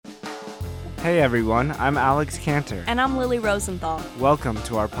Hey everyone, I'm Alex Cantor. And I'm Lily Rosenthal. Welcome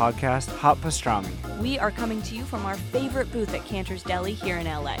to our podcast, Hot Pastrami. We are coming to you from our favorite booth at Cantor's Deli here in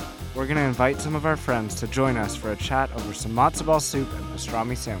LA. We're going to invite some of our friends to join us for a chat over some matzo ball soup and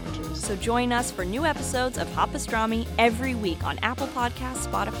pastrami sandwiches. So join us for new episodes of Hot Pastrami every week on Apple Podcasts,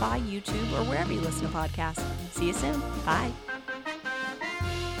 Spotify, YouTube, or wherever you listen to podcasts. See you soon. Bye.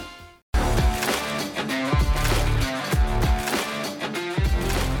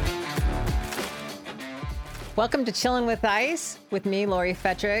 Welcome to Chillin' with Ice with me, Lori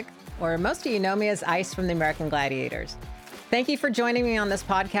Fetrick, or most of you know me as Ice from the American Gladiators. Thank you for joining me on this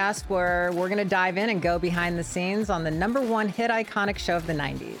podcast where we're going to dive in and go behind the scenes on the #1 hit iconic show of the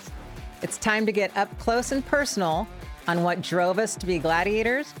 90s. It's time to get up close and personal on what drove us to be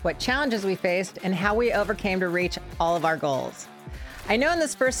gladiators, what challenges we faced, and how we overcame to reach all of our goals. I know in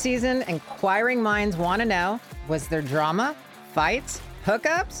this first season, inquiring minds want to know, was there drama, fights,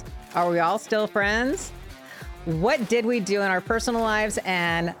 hookups? Are we all still friends? What did we do in our personal lives,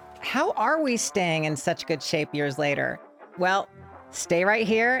 and how are we staying in such good shape years later? Well, stay right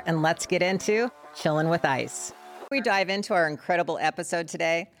here and let's get into Chillin' with Ice. Before we dive into our incredible episode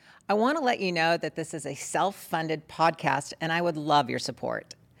today, I want to let you know that this is a self-funded podcast and I would love your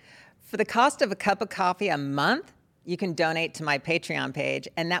support. For the cost of a cup of coffee a month, you can donate to my Patreon page,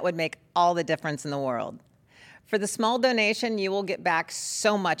 and that would make all the difference in the world. For the small donation, you will get back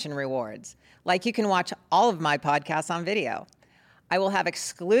so much in rewards. Like you can watch all of my podcasts on video. I will have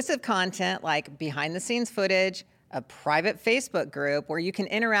exclusive content like behind the scenes footage, a private Facebook group where you can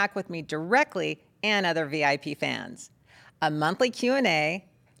interact with me directly and other VIP fans, a monthly Q&A,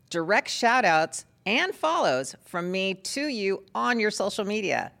 direct shout outs and follows from me to you on your social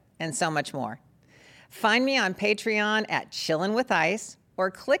media, and so much more. Find me on Patreon at Chillin' with Ice or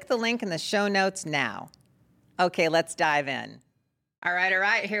click the link in the show notes now. Okay, let's dive in. All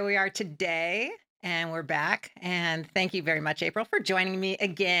right. Here we are today, and we're back. And thank you very much, April, for joining me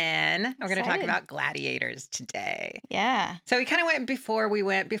again. We're going to talk about gladiators today. Yeah. So we kind of went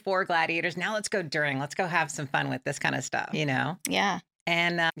before gladiators. Now let's go during. Let's go have some fun with this kind of stuff, you know? Yeah.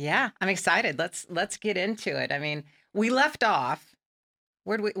 And I'm excited. Let's get into it. I mean, we left off.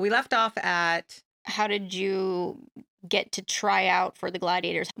 We left off at. How did you get to try out for the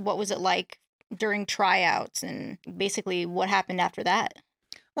gladiators? What was it like during tryouts, and basically what happened after that?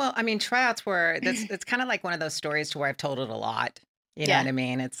 Well, I mean, tryouts it's kind of like one of those stories to where I've told it a lot. You know what I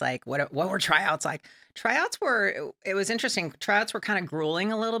mean? It's like, what were tryouts like? It was interesting. Tryouts were kind of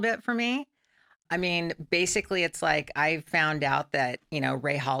grueling a little bit for me. I mean, basically it's like I found out that,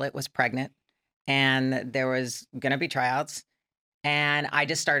 Ray Hollett was pregnant and there was going to be tryouts. And I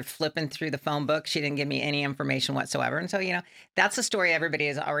just started flipping through the phone book. She didn't give me any information whatsoever. And so, that's a story everybody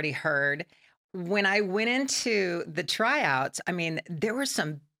has already heard. When I went into the tryouts, I mean, there were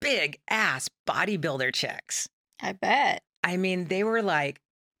some big ass bodybuilder chicks. I bet. I mean, they were like,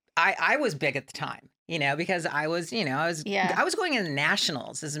 I was big at the time, because I was going in the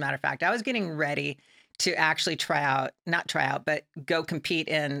nationals. As a matter of fact, I was getting ready to actually but go compete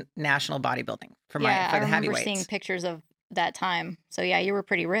in national bodybuilding for the heavyweights. I remember seeing pictures of that time. So yeah, you were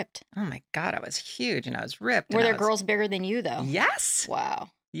pretty ripped. Oh my God, I was huge and I was ripped. Were there girls bigger than you though? Yes.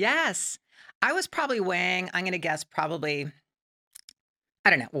 Wow. Yes. I was probably weighing, I'm going to guess probably, I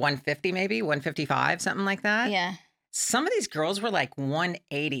don't know, 150 maybe, 155, something like that. Yeah. Some of these girls were like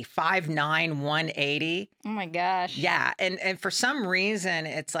 180, 5'9", 180. Oh my gosh. Yeah. And for some reason,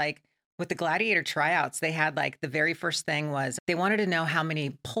 it's like with the gladiator tryouts, they had like the very first thing was they wanted to know how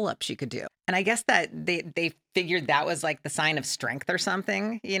many pull-ups you could do. And I guess that they figured that was like the sign of strength or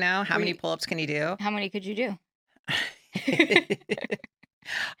something, how many pull-ups can you do? How many could you do?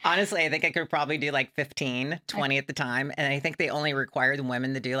 Honestly, I think I could probably do like 15, 20 at the time. And I think they only required the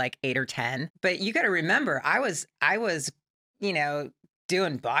women to do like 8 or 10. But you got to remember, I was, doing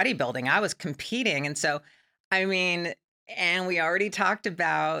bodybuilding. I was competing. And so, I mean, and we already talked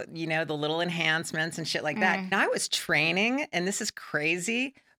about, the little enhancements and shit like that. And I was training, and this is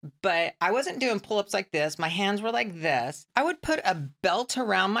crazy, but I wasn't doing pull-ups like this. My hands were like this. I would put a belt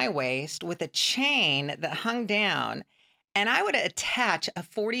around my waist with a chain that hung down. And I would attach a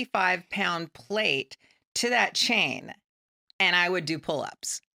 45-pound plate to that chain, and I would do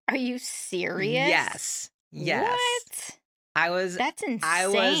pull-ups. Are you serious? Yes. What? That's insane. I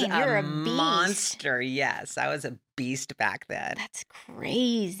was You're a a beast. monster. Yes, I was a beast back then. That's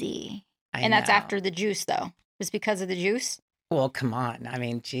crazy. I And that's know. after the juice, though. It was because of the juice? Well, come on. I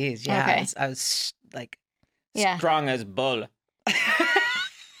mean, geez. Yeah, Okay. I was like Yeah. strong as bull.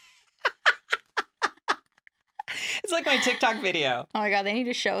 It's like my TikTok video. Oh my God, they need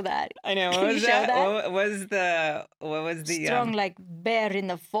to show that. I know. Can What you was show that? that? What was the Strong like bear in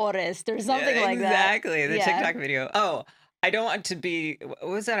the forest or something like that. exactly the Yeah. TikTok video? Oh, I don't want to be. What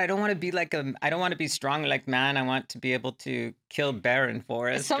was that? I don't want to be like a. I don't want to be strong like man. I want to be able to kill bear in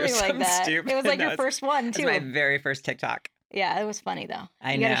forest. Something or like something that. Stupid. It was like That your first one That's too. my very first TikTok. Yeah, it was funny though.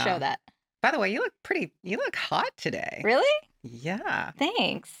 I You know. gotta show that. By the way, you look pretty. You look hot today. Really? Yeah.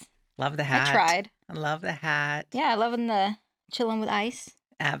 Thanks. Love the hat. I tried. I love the hat. Yeah, loving the chilling with ice.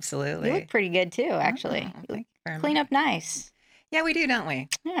 Absolutely. You look pretty good too, actually. Oh, thank you very Clean much. up nice. Yeah, we do, don't we?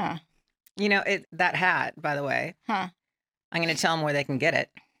 Yeah. You know, that hat, by the way, Huh. I'm going to tell them where they can get it.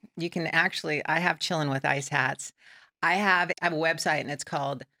 You can actually, I have Chillin' with Ice hats. I have a website and it's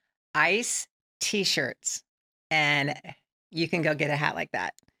called Ice T-shirts. And you can go get a hat like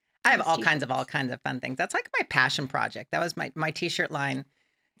that. I have Ice all kinds of fun things. That's like my passion project. That was my T-shirt line,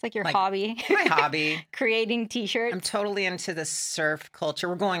 It's like your Like, hobby. my hobby. Creating t-shirts. I'm totally into the surf culture.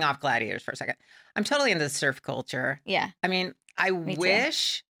 We're going off Gladiators for a second. I'm totally into the surf culture. Yeah. I mean, I Me too.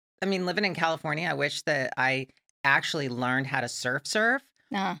 wish, I mean, living in California, I wish that I actually learned how to surf.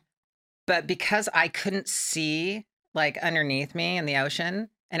 Uh-huh. But because I couldn't see like underneath me in the ocean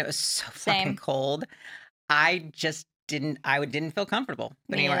and it was so fucking Same. cold, I just didn't feel comfortable.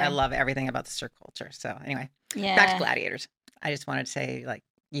 But Me anyway, I neither. love everything about the surf culture. So anyway, Yeah. back to Gladiators. I just wanted to say, like,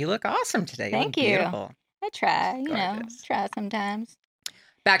 you look awesome today. You Thank look you. beautiful. I try, Gorgeous. try sometimes.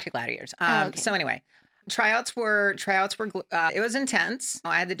 Back to Gladiators. Okay. So anyway, tryouts were it was intense.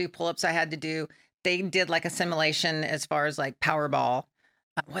 I had to do pull-ups. They did like a simulation as far as like Powerball.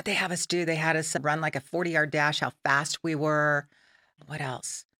 What they have us do, they had us run like a 40-yard dash, how fast we were. What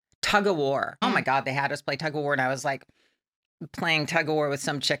else? Tug of war. Oh my God, they had us play tug of war. And I was like playing tug of war with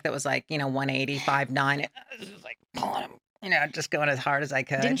some chick that was like, 185, 9. I was just like pulling him, just going as hard as I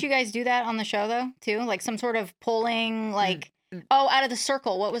could. Didn't you guys do that on the show though, too? Like some sort of pulling, like out of the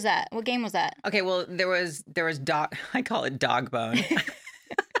circle. What was that? What game was that? Okay, well, there was dog. I call it dog bone.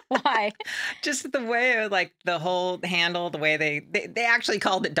 Why? Just the way, like the whole handle, the way they actually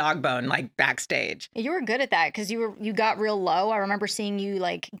called it dog bone, like backstage. You were good at that because you got real low. I remember seeing you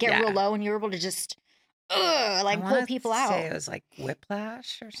like get real low and you were able to just like I pull wanna people say out. it was like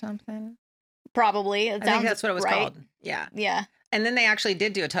whiplash or something. Probably. It I think sounds that's what it was right. called. Yeah. Yeah. And then they actually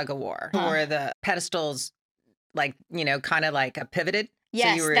did do a tug of war where the pedestals, like, kind of like pivoted.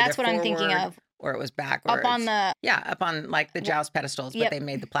 Yes, you were that's either what I'm thinking forward of. Or it was backwards. Up on the up on like the joust pedestals, but Yep. they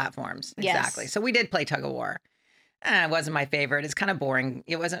made the platforms. Yes. Exactly. So we did play tug of war. It wasn't my favorite. It's kind of boring.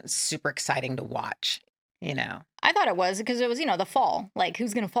 It wasn't super exciting to watch, I thought it was because it was, the fall. Like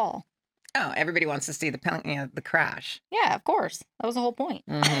who's gonna fall? Oh, everybody wants to see the crash. Yeah, of course. That was the whole point.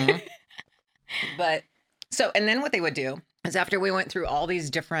 Mhm. But and then what they would do is after we went through all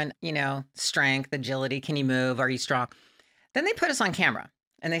these different, strength, agility, can you move? Are you strong? Then they put us on camera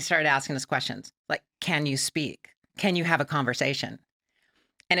and they started asking us questions like, can you speak? Can you have a conversation?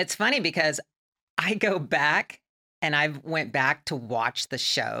 And it's funny because I go back and I went back to watch the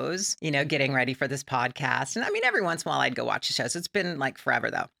shows, getting ready for this podcast. And I mean, every once in a while I'd go watch the shows. It's been like forever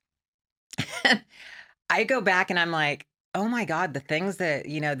though. I go back and I'm like, oh my God, the things that,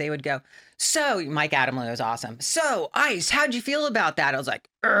 they would go, so Mike Adamle was awesome. So Ice, how'd you feel about that? I was like,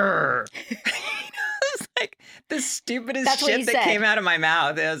 It was like the stupidest That's what shit you that said. came out of my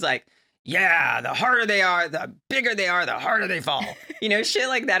mouth. It was like, yeah, the harder they are, the bigger they are, the harder they fall. Shit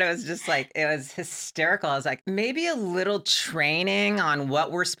like that. It was just like, it was hysterical. I was like, maybe a little training on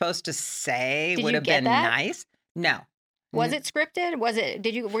what we're supposed to say Did would you have get been that? nice. No. Was it scripted?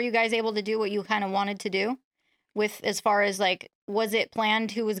 Were you guys able to do what you kind of wanted to do with as far as like, was it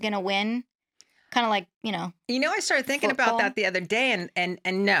planned who was going to win? Kind of like, I started thinking about Football? that the other day and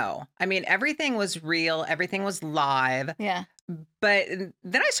no. I mean, everything was real. Everything was live. yeah. But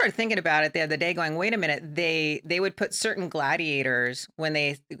then I started thinking about it the other day going, wait a minute, they would put certain gladiators when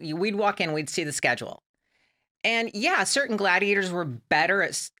we'd walk in, we'd see the schedule. And yeah, certain gladiators were better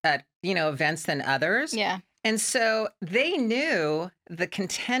at events than others. Yeah. And so they knew the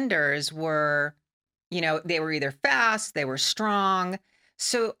contenders were, they were either fast, they were strong.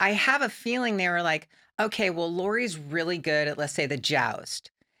 So I have a feeling they were like, okay, well, Lori's really good at, let's say, the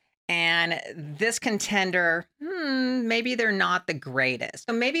joust. And this contender, maybe they're not the greatest.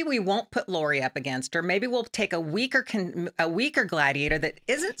 So maybe we won't put Lori up against her. Maybe we'll take a weaker gladiator that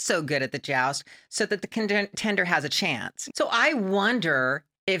isn't so good at the joust so that the contender has a chance. So I wonder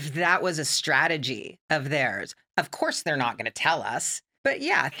if that was a strategy of theirs. Of course, they're not going to tell us. But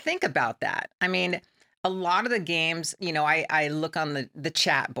yeah, think about that. I mean, a lot of the games, I look on the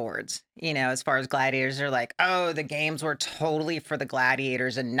chat boards, as far as gladiators are like, oh, the games were totally for the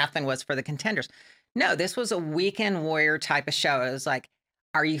gladiators and nothing was for the contenders. No, this was a weekend warrior type of show. It was like,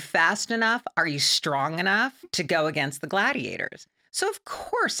 are you fast enough? Are you strong enough to go against the gladiators? So, of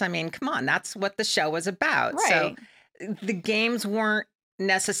course, I mean, come on, that's what the show was about. Right. So the games weren't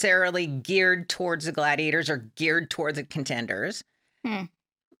necessarily geared towards the gladiators or geared towards the contenders. Hmm.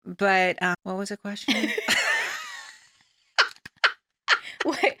 But what was the question?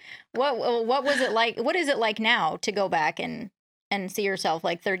 What was it like? What is it like now to go back and see yourself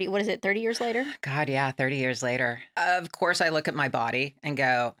like 30, what is it, 30 years later? God, yeah, 30 years later. Of course, I look at my body and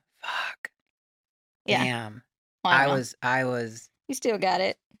go, fuck, Yeah. damn. Well, I don't know. I was, You still got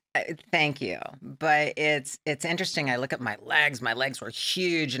it. thank you. But it's interesting. I look at my legs. My legs were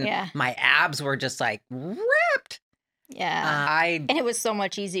huge and Yeah. my abs were just like ripped. Yeah. And And it was so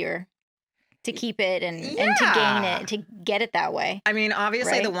much easier to keep it and to gain it, to get it that way. I mean,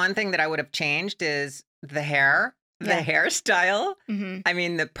 obviously, Right? the one thing that I would have changed is the hair, the hairstyle. Mm-hmm. I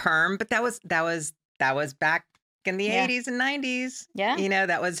mean, the perm, but that was back in the Yeah. 80s and 90s. Yeah. You know,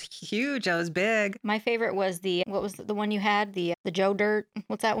 that was huge. That was big. My favorite was what was the one you had? The Joe Dirt.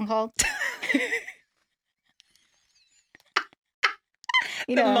 What's that one called?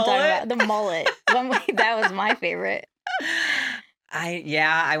 You know The what I'm talking about. The mullet. That was my favorite.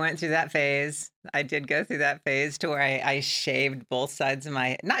 I went through that phase. I did go through that phase to where I shaved both sides of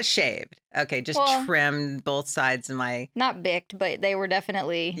my, not shaved. Okay. Just trimmed both sides of my. Not bicked, but they were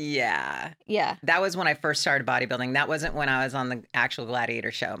definitely. Yeah. Yeah. That was when I first started bodybuilding. That wasn't when I was on the actual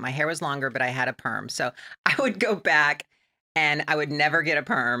Gladiator show. My hair was longer, but I had a perm. So I would go back and I would never get a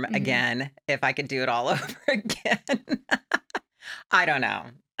perm again if I could do it all over again. I don't know.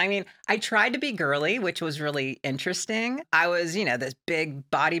 I mean, I tried to be girly, which was really interesting. I was, this big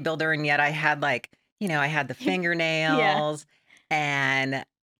bodybuilder, and yet I had I had the fingernails, and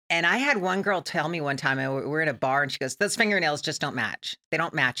I had one girl tell me one time, we were at a bar, and she goes, "Those fingernails just don't match. They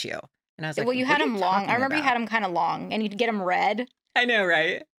don't match you." And I was like, well, you "What had are them long. I remember you talking had them kind of long, and you'd get them red. about?" I know,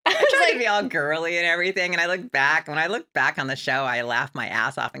 right? I tried to be all girly and everything, and I look back. When I look back on the show, I laugh my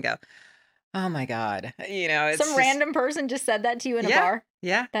ass off and go, "Oh my God!" It's Some random person just said that to you in a bar.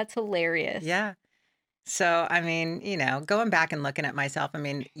 Yeah. That's hilarious. Yeah. So, I mean, going back and looking at myself, I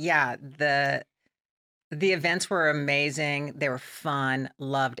mean, yeah, the events were amazing. They were fun.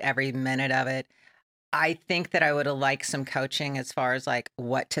 Loved every minute of it. I think that I would have liked some coaching as far as like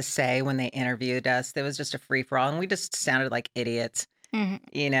what to say when they interviewed us. There was just a free for all, and we just sounded like idiots, Well,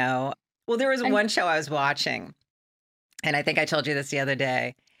 there was one show I was watching, and I think I told you this the other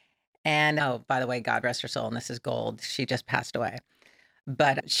day. And oh, by the way, God rest her soul, and this is gold. She just passed away.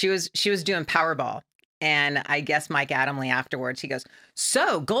 But she was doing Powerball. And I guess Mike Adamley afterwards, he goes,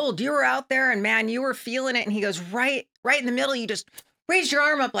 "So, Gold, you were out there and man, you were feeling it." And he goes, right in the middle, you just raised your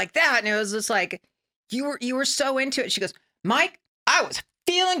arm up like that. And it was just like, you were so into it. She goes, "Mike, I was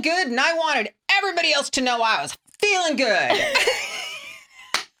feeling good and I wanted everybody else to know I was feeling good."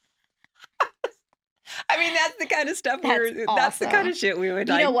 I mean, that's the kind of stuff that's the kind of shit we would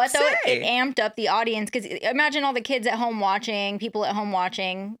like say. You know what, though? It amped up the audience, because imagine all the kids at home watching, people at home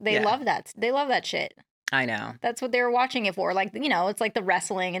watching. They love that. They love that shit. I know. That's what they were watching it for. Like, it's like the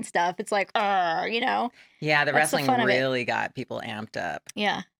wrestling and stuff. It's like, Yeah, the wrestling really got people amped up.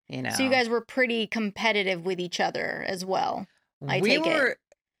 Yeah. So you guys were pretty competitive with each other as well. We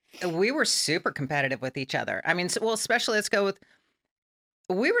were super competitive with each other. I mean, especially let's go with.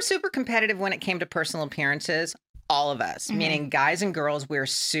 We were super competitive when it came to personal appearances, all of us, meaning guys and girls. We were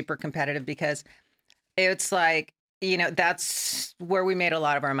super competitive because it's like, that's where we made a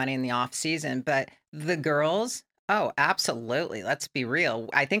lot of our money in the off season. But the girls, oh, absolutely. Let's be real.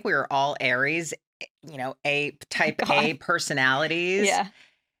 I think we were all Aries, type A personalities. Yeah.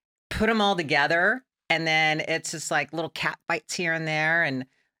 Put them all together. And then it's just like little cat fights here and there and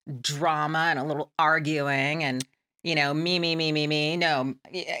drama and a little arguing and, me. No,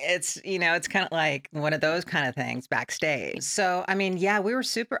 it's kind of like one of those kind of things backstage. So, I mean, yeah, we were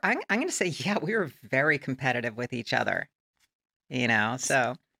super, I'm going to say, yeah, we were very competitive with each other,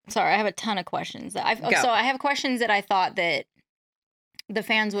 so. Sorry, I have a ton of questions. So I have questions that I thought that the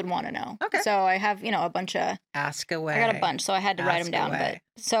fans would want to know. Okay. So I have, a bunch of. Ask away. I got a bunch, so I had to write them down. But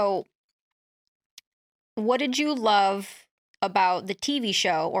so what did you love about the TV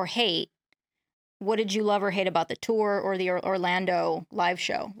show or hate? What did you love or hate about the tour or the Orlando live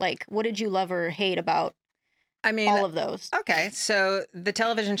show? Like, what did you love or hate about all of those? Okay, so the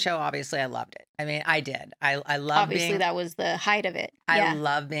television show, obviously, I loved it. I mean, I did. I love obviously, that was the height of it. I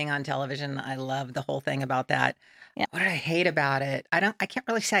love being on television. I love the whole thing about that. Yeah. What did I hate about it? I can't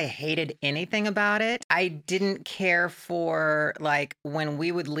really say I hated anything about it. I didn't care for, like, when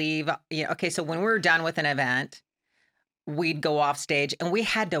we would leave. Okay, so when we were done with an event, we'd go off stage and we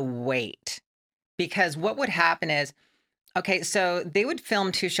had to wait. because what would happen is, okay, so they would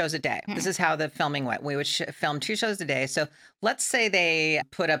film 2 shows a day. This is how the filming went. We would film 2 shows a day. So let's say they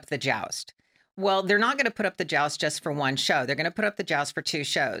put up the joust. Well, they're not going to put up the joust just for 1 show. They're going to put up the joust for 2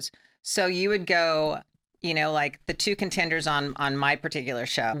 shows. So you would go, like the 2 contenders on my particular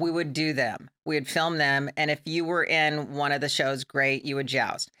show, we would do them. We would film them. And if you were in one of the shows, great, you would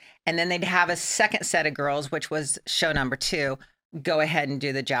joust. And then they'd have a second set of girls, which was show number 2, go ahead and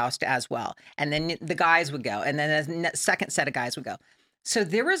do the joust as well. And then the guys would go. And then the second set of guys would go. So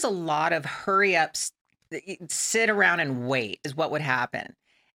there was a lot of hurry ups, sit around and wait is what would happen.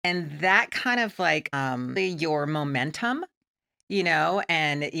 And that kind of like your momentum,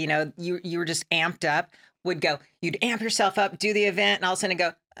 and, you were just amped up, would go, you'd amp yourself up, do the event, and all of a sudden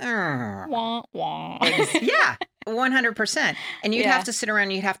go, wah, wah. Yeah, 100%. And you'd have to sit around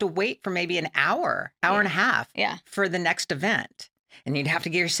and you'd have to wait for maybe an hour and a half for the next event. And you'd have to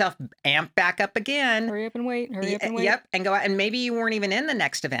get yourself amped back up again. Hurry up and wait. Yep. And go out. And maybe you weren't even in the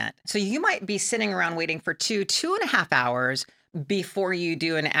next event. So you might be sitting around waiting for 2.5 hours before you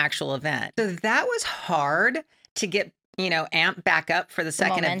do an actual event. So that was hard to get, amp back up for the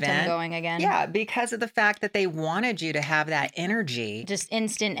second momentum event. Going again. Yeah, because of the fact that they wanted you to have that energy. Just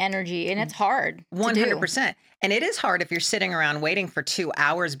instant energy. And it's hard. 100%. And it is hard if you're sitting around waiting for 2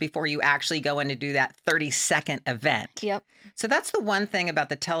 hours before you actually go in to do that 30-second event. Yep. So that's the one thing about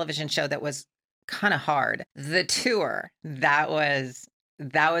the television show that was kind of hard. The tour, that was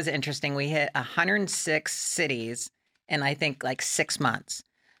interesting. We hit 106 cities in I think like 6 months.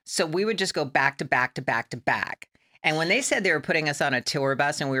 So we would just go back to back to back to back. And when they said they were putting us on a tour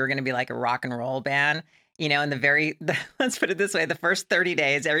bus and we were going to be like a rock and roll band, in let's put it this way, the first 30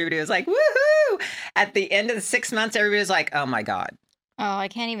 days, everybody was like, woohoo! At the end of the 6 months, everybody was like, oh my God. Oh, I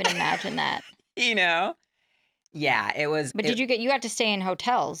can't even imagine that. Yeah, it was. But you got to stay in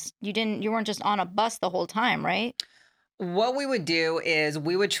hotels? You weren't just on a bus the whole time, right? What we would do is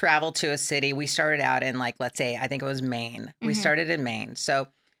we would travel to a city. We started out in let's say, I think it was Maine. We started in Maine. So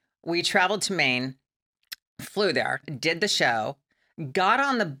we traveled to Maine, flew there, did the show, got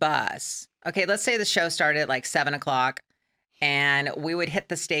on the bus. Okay, let's say the show started at 7 o'clock and we would hit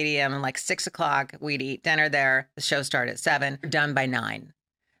the stadium and 6 o'clock. We'd eat dinner there. The show started at 7, done by 9.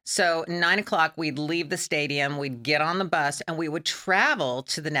 So 9 o'clock, we'd leave the stadium, we'd get on the bus and we would travel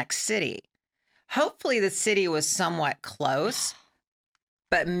to the next city. Hopefully the city was somewhat close,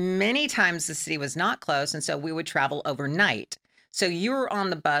 but many times the city was not close. And so we would travel overnight. So you were on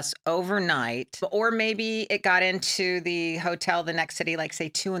the bus overnight, or maybe it got into the hotel the next city, say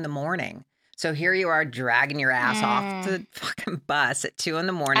 2 a.m. So here you are dragging your ass off the fucking bus at 2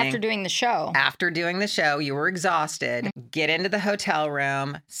 a.m. After doing the show. After doing the show, you were exhausted. Get into the hotel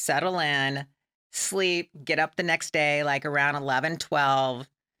room, settle in, sleep, get up the next day, around 11, 12.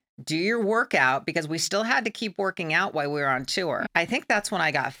 Do your workout because we still had to keep working out while we were on tour. I think that's when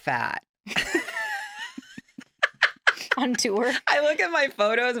I got fat. On tour? I look at my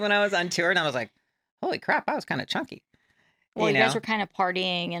photos when I was on tour and I was like, holy crap, I was kind of chunky. Well, you guys were kind of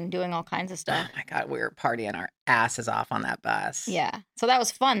partying and doing all kinds of stuff. Oh my God, we were partying our asses off on that bus. Yeah. So that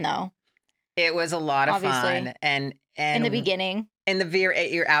was fun though. It was a lot of fun. And in the beginning.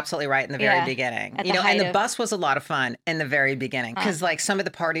 You're absolutely right. In the very beginning, and the bus was a lot of fun in the very beginning because some of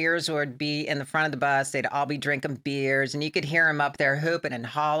the partiers would be in the front of the bus. They'd all be drinking beers and you could hear them up there hooping and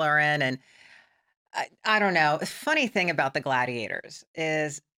hollering. And I don't know. The funny thing about the Gladiators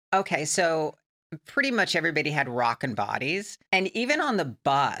is, okay, so pretty much everybody had rockin' bodies. And even on the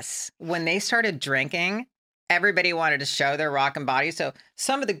bus, when they started drinking, everybody wanted to show their rockin' bodies. So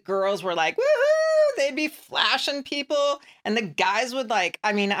some of the girls were like, woohoo! They'd be flashing people. And the guys would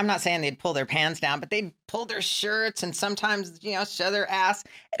I'm not saying they'd pull their pants down, but they'd pull their shirts and sometimes, show their ass.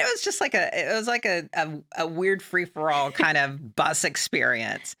 And it was just a weird free-for-all kind of bus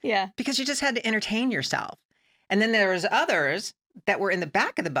experience. Yeah. Because you just had to entertain yourself. And then there was others that were in the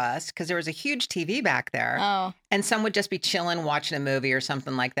back of the bus because there was a huge TV back there. Oh. And some would just be chilling, watching a movie or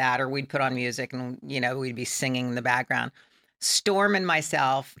something like that. Or we'd put on music and, we'd be singing in the background. Storm and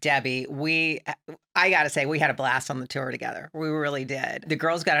myself, Debbie, I got to say, we had a blast on the tour together. We really did. The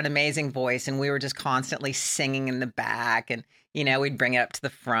girls got an amazing voice and we were just constantly singing in the back and, we'd bring it up to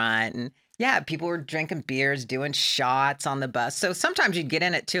the front. And yeah, people were drinking beers, doing shots on the bus. So sometimes you'd get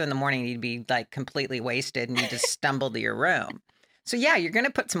in at 2 a.m. and you'd be completely wasted and you just stumble to your room. So yeah, you're going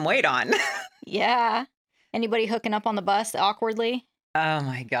to put some weight on. Yeah. Anybody hooking up on the bus awkwardly? Oh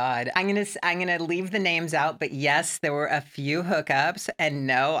my God. I'm gonna leave the names out, but yes, there were a few hookups, and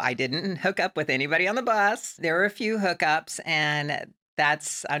no, I didn't hook up with anybody on the bus. There were a few hookups, and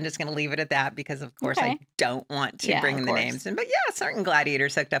I'm just gonna leave it at that because of course I don't want to bring in the names in. But yeah, certain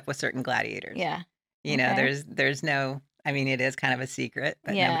gladiators hooked up with certain gladiators. Yeah. You know, Okay. there's no, I mean, it is kind of a secret,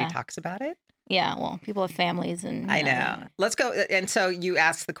 but nobody Yeah. talks about it. Yeah, well, people have families and, I know. Let's go. And so you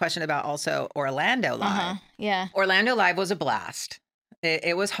asked the question about also Orlando Live. Yeah. Orlando Live was a blast.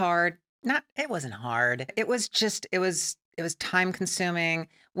 It was hard. It wasn't hard. It was just, it was time consuming.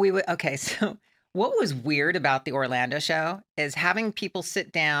 Okay. So what was weird about the Orlando show is having people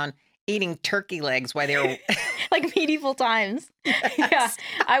sit down eating turkey legs while they were Like medieval times. Yeah.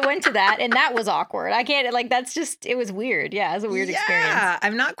 I went to that and that was awkward. I can't, like, that's just, it was weird. Yeah. It was a weird experience. Yeah,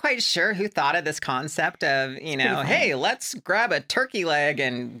 I'm not quite sure who thought of this concept of, hey, let's grab a turkey leg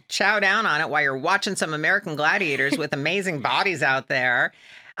and chow down on it while you're watching some American Gladiators with amazing bodies out there.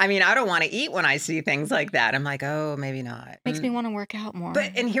 I mean, I don't want to eat when I see things like that. I'm like, oh, maybe not. Makes me want to work out more.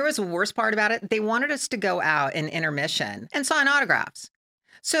 And here was the worst part about it. They wanted us to go out in intermission and sign autographs.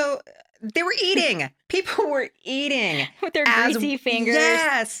 So they were eating. People were eating. With their greasy fingers.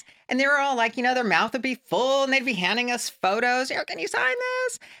 Yes. And they were all like, their mouth would be full and they'd be handing us photos. Can you sign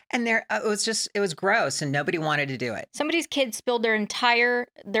this? And it was gross and nobody wanted to do it. Somebody's kid spilled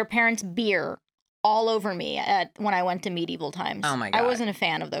their parents' beer all over me when I went to medieval times. Oh my God. I wasn't a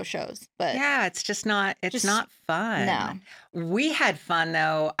fan of those shows, but yeah, it's just not, not fun. No. We had fun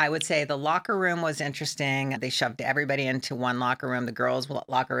though. I would say the locker room was interesting. They shoved everybody into one locker room, the girls'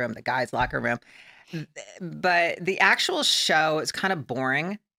 locker room, the guys' locker room. But the actual show is kind of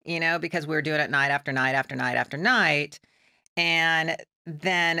boring, because we were doing it night after night after night after night. And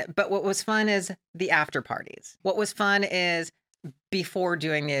then, but what was fun is the after parties. What was fun is before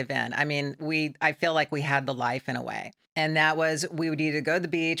doing the event. I mean, I feel like we had the life in a way. And that was, we would either go to the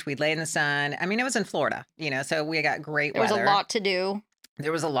beach, we'd lay in the sun. I mean, it was in Florida, so we got great weather. There was a lot to do.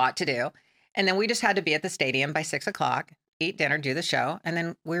 There was a lot to do. And then we just had to be at the stadium by 6 o'clock, eat dinner, do the show, and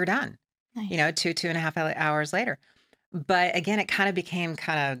then we were done. Nice. 2.5 hours later. But again, it kind of became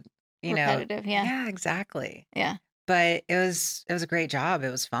repetitive, yeah. Yeah, exactly. Yeah. But it was a great job.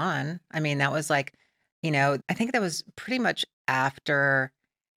 It was fun. I mean, that was like, I think that was pretty much after,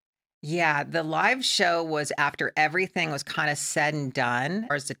 the live show was after everything was kind of said and done.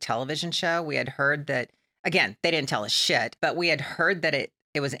 Or as the television show, we had heard that, again, they didn't tell us shit, but we had heard that it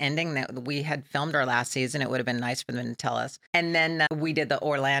was ending, that we had filmed our last season. It would have been nice for them to tell us. And then we did the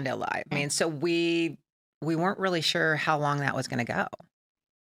Orlando Live. I mean, so we weren't really sure how long that was going to go.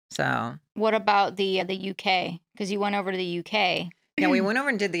 So what about the UK? Because you went over to the UK. Yeah, we went over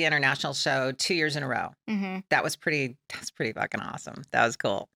and did the international show 2 years in a row. Mm-hmm. That's pretty fucking awesome. That was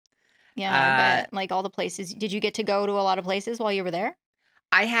cool. Yeah, I bet. Like all the places. Did you get to go to a lot of places while you were there?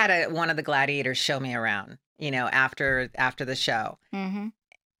 I had one of the gladiators show me around, after the show. Mm-hmm.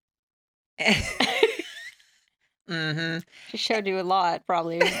 Mm-hmm. She showed you a lot,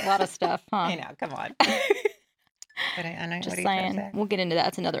 probably. A lot of stuff, huh? I know, come on. But I know, just what saying. We'll get into that.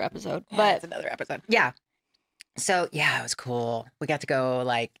 It's another episode. Yeah, but it's another episode. Yeah. So, yeah, it was cool. We got to go,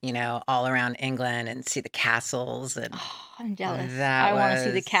 all around England and see the castles. And I'm jealous. I want to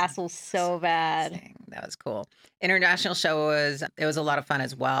see the castles so bad. That was cool. International show it was a lot of fun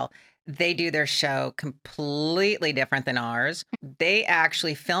as well. They do their show completely different than ours. They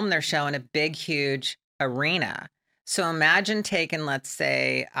actually film their show in a big, huge arena. So imagine taking, let's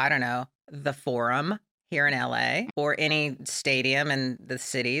say, I don't know, the Forum here in LA or any stadium in the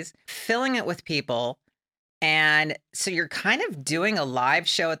cities, filling it with people. And so you're kind of doing a live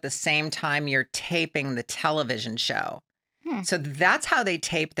show at the same time you're taping the television show. So that's how they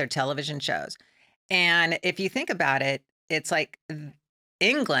tape their television shows. And if you think about it, it's like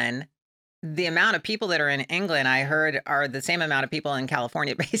England, the amount of people that are in England, I heard, are the same amount of people in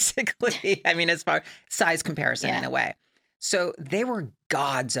California, basically. I mean, as far as size comparison in a way. So they were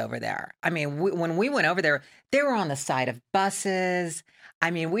gods over there. I mean, when we went over there, they were on the side of buses.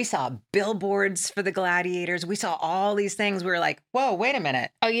 I mean, we saw billboards for the Gladiators. We saw all these things. We were like, whoa, wait a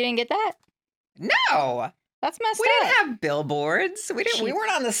minute. Oh, you didn't get that? No. That's messed up. We didn't have billboards. We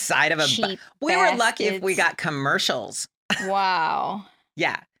weren't on the side of a bus. We were lucky if we got commercials. Wow.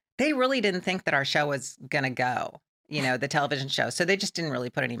 Yeah. They really didn't think that our show was going to go, the television show. So they just didn't really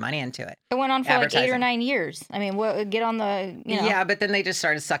put any money into it. It went on for like 8 or 9 years. I mean, get on the, Yeah, but then they just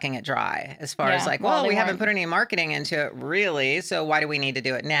started sucking it dry as far as we haven't put any marketing into it really. So why do we need to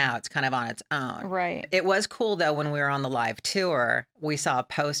do it now? It's kind of on its own. Right. It was cool though, when we were on the live tour, we saw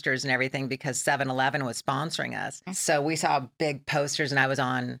posters and everything because 7-Eleven was sponsoring us. So we saw big posters and I was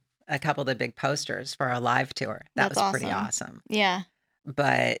on a couple of the big posters for our live tour. That was pretty awesome. Yeah.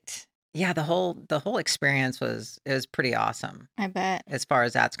 But yeah, the whole experience was pretty awesome. I bet. As far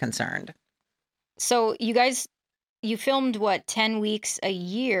as that's concerned. So you filmed 10 weeks a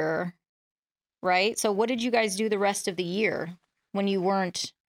year, right? So what did you guys do the rest of the year when you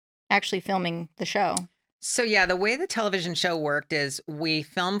weren't actually filming the show? So yeah, the way the television show worked is we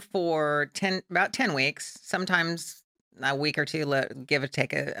filmed for about 10 weeks, sometimes a week or two, give or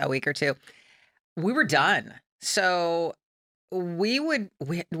take a week or two. We were done. So we'd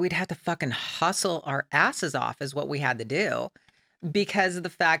have to fucking hustle our asses off is what we had to do, because of the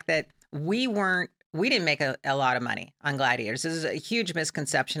fact that we didn't make a lot of money on Gladiators. This is a huge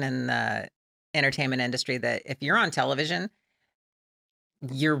misconception in the entertainment industry that if you're on television,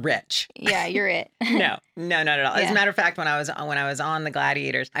 you're rich. Yeah, you're it. No, not at all. Yeah. As a matter of fact, when I was on the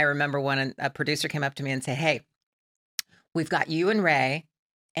Gladiators, I remember when a producer came up to me and said, "Hey, we've got you and Ray,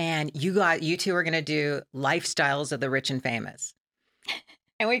 and you two are going to do lifestyles of the rich and famous."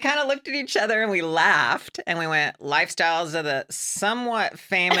 And we kind of looked at each other and we laughed and we went, "Lifestyles of the somewhat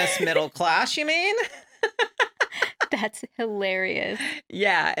famous middle class, you mean?" That's hilarious.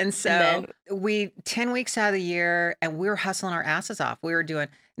 Yeah. And so And 10 weeks out of the year, and we were hustling our asses off. We were doing,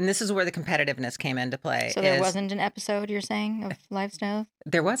 and this is where the competitiveness came into play. So there wasn't an episode, you're saying, of Lifestyles?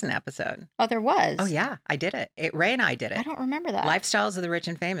 There was an episode. Oh, there was? Oh, yeah. I did it. Ray and I did it. I don't remember that. Lifestyles of the Rich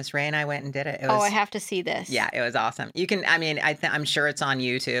and Famous. Ray and I went and did it. I have to see this. Yeah, it was awesome. You can, I mean, I'm sure it's on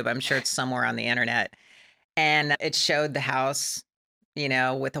YouTube. I'm sure it's somewhere on the internet. And it showed the house,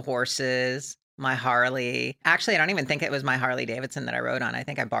 with the horses, my Harley. Actually, I don't even think it was my Harley Davidson that I rode on. I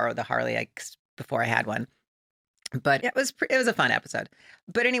think I borrowed the Harley before I had one. But it was a fun episode.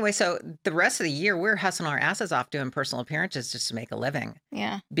 But anyway, so the rest of the year, we're hustling our asses off doing personal appearances just to make a living.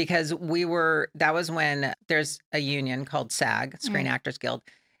 Yeah. Because that was when there's a union called SAG, Screen Actors Guild.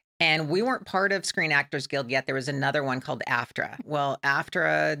 And we weren't part of Screen Actors Guild yet. There was another one called AFTRA. Well,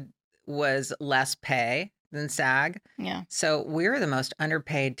 AFTRA was less pay than SAG. Yeah. So we were the most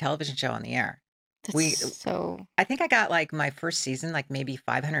underpaid television show on the air. I think I got like my first season, like maybe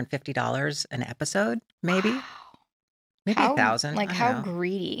 $550 an episode, maybe. Wow. Maybe 1,000. Like how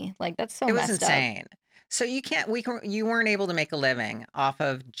greedy. Like that's so messed up. It was insane. So you weren't able to make a living off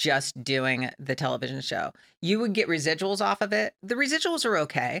of just doing the television show. You would get residuals off of it. The residuals are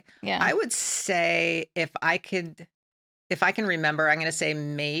okay. Yeah. I would say if I can remember, I'm going to say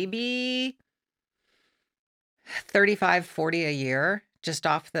maybe 35, 40 a year just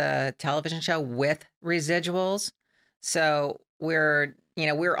off the television show with residuals. So we're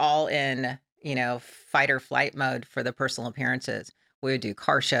all in, fight or flight mode for the personal appearances. We would do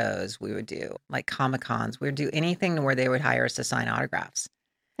car shows. We would do like Comic-Cons. We would do anything where they would hire us to sign autographs.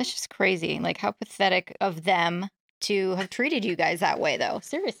 That's just crazy. Like how pathetic of them to have treated you guys that way though.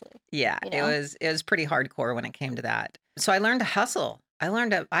 Seriously. Yeah, it was pretty hardcore when it came to that. So I learned to hustle. I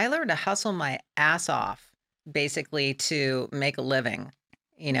learned to hustle my ass off basically to make a living,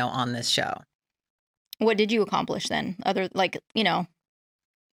 on this show. What did you accomplish then? Other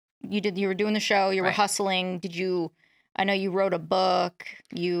you were doing the show, you were hustling. I know you wrote a book.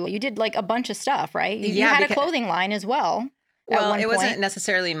 You did like a bunch of stuff, right? You had a clothing line as well. Well, it wasn't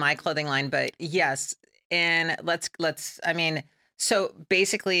necessarily my clothing line, but yes. And so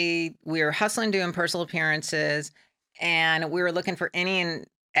basically we were hustling, doing personal appearances, and we were looking for any and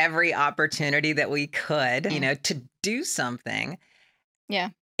every opportunity that we could, to do something. Yeah.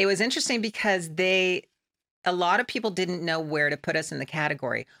 It was interesting because a lot of people didn't know where to put us in the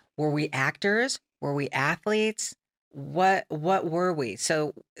category. Were we actors? Were we athletes? What were we?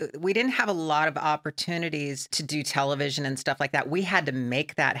 So we didn't have a lot of opportunities to do television and stuff like that. We had to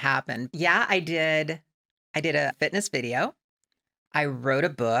make that happen. Yeah, I did a fitness video. I wrote a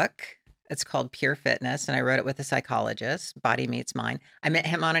book. It's called Pure Fitness, and I wrote it with a psychologist, Body Meets Mind. I met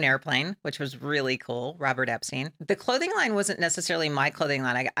him on an airplane, which was really cool, Robert Epstein. The clothing line wasn't necessarily my clothing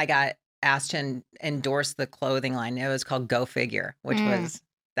line. I got asked to endorse the clothing line. It was called Go Figure, which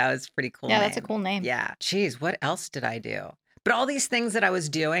that was pretty cool. Yeah, name. That's a cool name. Yeah. Geez, what else did I do? But all these things that I was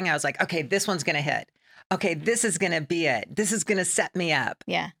doing, I was like, okay, this one's going to hit. Okay, this is going to be it. This is going to set me up.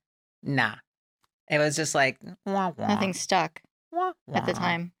 Yeah. Nah. It was just like, wah, wah. Nothing stuck. Wah, wah. At the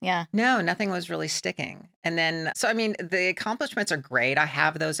time. Yeah. No, nothing was really sticking. And then, so, I mean, the accomplishments are great. I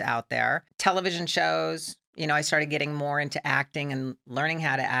have those out there. Television shows, I started getting more into acting and learning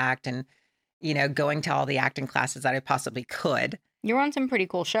how to act and, going to all the acting classes that I possibly could. You were on some pretty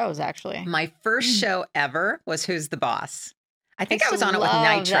cool shows, actually. My first show ever was Who's the Boss? I think I was on it with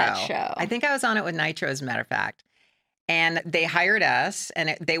Nitro. I think I was on it with Nitro, as a matter of fact. And they hired us,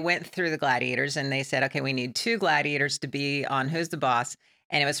 and they went through the Gladiators, and they said, okay, we need 2 Gladiators to be on Who's the Boss?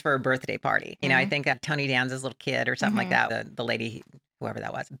 And it was for a birthday party. I think Tony Danza's little kid or something like that, the lady, whoever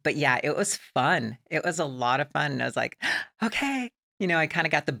that was. But yeah, it was fun. It was a lot of fun. And I was like, okay. I kind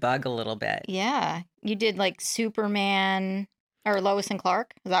of got the bug a little bit. Yeah. You did like Superman or Lois and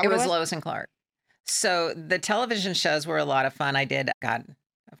Clark? Is that what it was? Lois and Clark. So the television shows were a lot of fun. I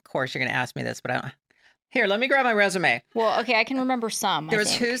Of course, you're going to ask me this, but I don't. Here, let me grab my resume. Well, okay, I can remember some. There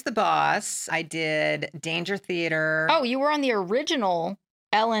was Who's the Boss. I did Danger Theater. Oh, you were on the original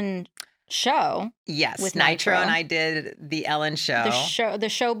Ellen show. Yes, with Nitro, and I did the Ellen show. The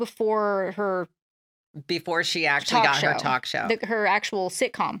show before her. Before she actually got her talk show. Her actual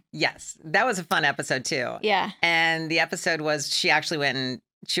sitcom. Yes, that was a fun episode too. Yeah. And the episode was she actually went and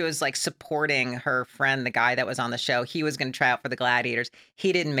she was like supporting her friend, the guy that was on the show. He was going to try out for the Gladiators.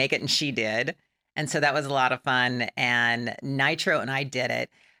 He didn't make it and she did. And so that was a lot of fun. And Nitro and I did it.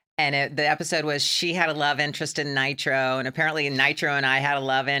 And the episode was she had a love interest in Nitro. And apparently Nitro and I had a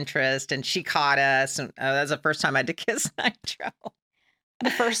love interest. And she caught us. And that was the first time I had to kiss Nitro. The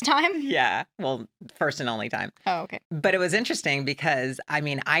first time? Yeah. Well, first and only time. Oh, okay. But it was interesting because, I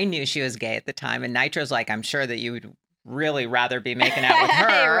mean, I knew she was gay at the time. And Nitro's like, I'm sure that you would really rather be making out with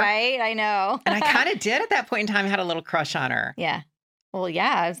her. Right? I know. And I kind of did at that point in time, had a little crush on her. Yeah. Well,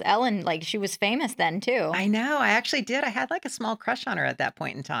 yeah, it was Ellen, like, she was famous then, too. I know. I actually did. I had like a small crush on her at that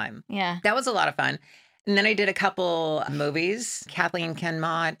point in time. Yeah. That was a lot of fun. And then I did a couple movies, Kathleen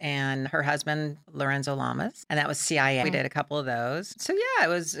Kenmott and her husband, Lorenzo Lamas. And that was CIA. We did a couple of those. So yeah,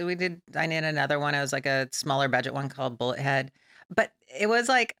 I did another one. It was like a smaller budget one called Bullethead. But it was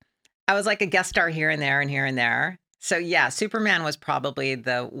like, I was like a guest star here and there and here and there. So yeah, Superman was probably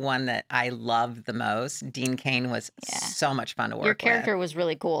the one that I loved the most. Dean Cain was so much fun to work with. Your character was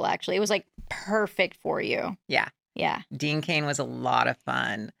really cool, actually. It was like perfect for you. Yeah. Yeah. Dean Cain was a lot of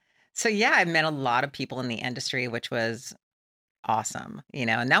fun. So yeah, I met a lot of people in the industry, which was awesome,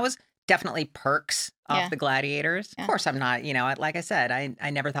 and that was definitely perks off the Gladiators. Yeah. Of course, I'm not, like I said, I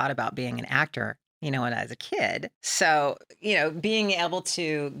never thought about being an actor, when I was a kid. So, being able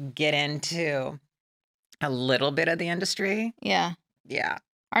to get into a little bit of the industry. Yeah. Yeah.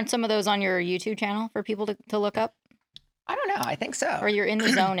 Aren't some of those on your YouTube channel for people to look up? I don't know. I think so. Or your In the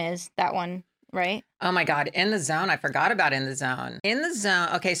Zone is that one, right? Oh my God. In the Zone. I forgot about In the Zone. In the Zone.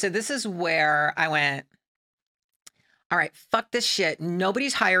 Okay. So this is where I went, all right, fuck this shit.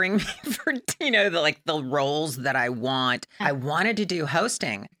 Nobody's hiring me for, the roles that I want. I wanted to do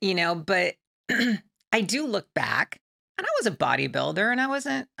hosting, but I do look back and I was a bodybuilder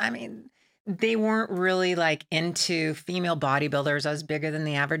and they weren't really like into female bodybuilders. I was bigger than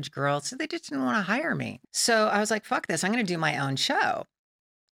the average girl. So they just didn't want to hire me. So I was like, fuck this. I'm going to do my own show.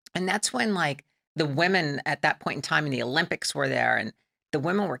 And that's when like the women at that point in time in the Olympics were there and the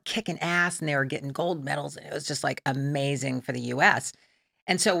women were kicking ass and they were getting gold medals. And it was just like amazing for the US.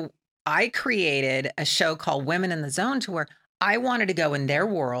 And so I created a show called Women in the Zone to where I wanted to go in their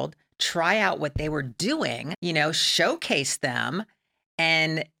world, try out what they were doing, showcase them.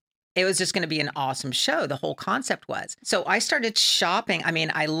 And it was just going to be an awesome show. The whole concept was. So I started shopping.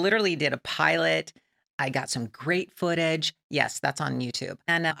 I literally did a pilot. I got some great footage. Yes, that's on YouTube.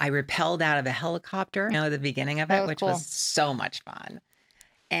 And I rappelled out of a helicopter, the beginning of it, which was so much fun.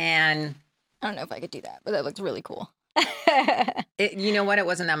 And I don't know if I could do that, but that looks really cool. You know what? It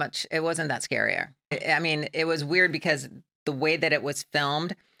wasn't that much. It wasn't that scarier. It was weird because the way that it was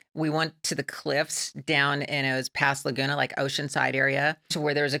filmed, we went to the cliffs down and it was past Laguna, like Oceanside area, to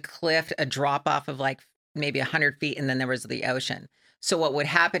where there was a cliff, a drop off of like maybe 100 feet. And then there was the ocean. So what would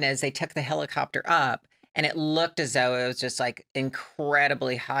happen is they took the helicopter up and it looked as though it was just like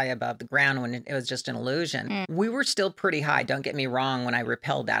incredibly high above the ground when it was just an illusion. We were still pretty high. Don't get me wrong when I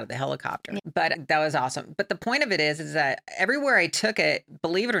rappelled out of the helicopter, but that was awesome. But the point of it is that everywhere I took it,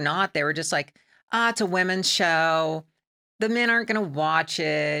 believe it or not, they were just like, it's a women's show. The men aren't going to watch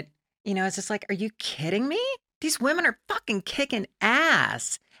it. It's just like, are you kidding me? These women are fucking kicking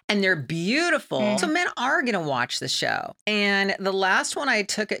ass and they're beautiful. So men are going to watch the show. And the last one I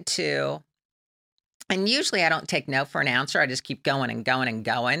took it to, and usually I don't take no for an answer. I just keep going and going and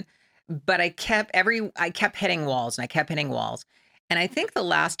going. But I kept hitting walls and I kept hitting walls. And I think the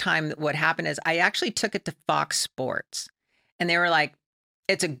last time what happened is I actually took it to Fox Sports and they were like,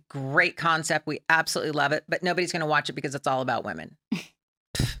 it's a great concept. We absolutely love it, but nobody's going to watch it because it's all about women.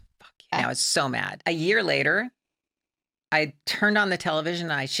 Fuck yeah. I was so mad. A year later, I turned on the television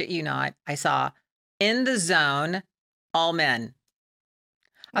and I shit you not, I saw In the Zone, all men.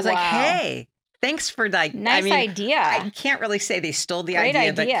 I was like, hey, thanks for like, nice idea. I can't really say they stole the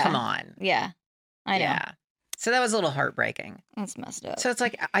idea, but come on. Yeah, I know. Yeah. So that was a little heartbreaking. That's messed up. So it's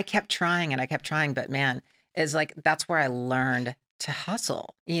like, I kept trying and I kept trying, but man, it's like, that's where I learned to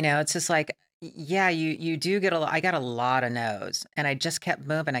hustle. It's just like, yeah, you do get I got a lot of no's and I just kept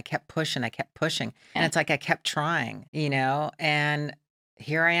moving. I kept pushing. And it's like, I kept trying, and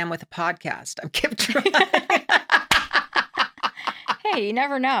here I am with a podcast. I kept trying. Hey, you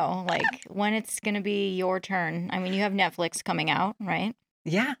never know, like when it's going to be your turn. You have Netflix coming out, right?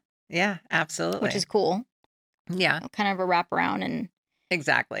 Yeah. Yeah, absolutely. which is cool. Yeah, Kind of a wraparound and,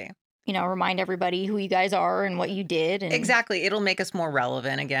 exactly. remind everybody who you guys are and what you did. And Exactly. It'll make us more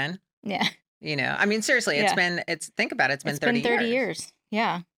relevant again. yeah, I mean, seriously, Yeah. think about it. It's been 30 30 years.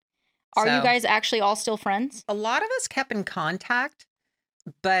 Yeah. Are you So, guys actually all still friends? a lot of us kept in contact,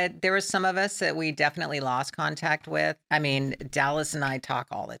 but there were some of us that we definitely lost contact with. I mean, Dallas and I talk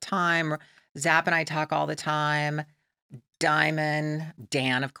all the time. Zap and I talk all the time. Diamond,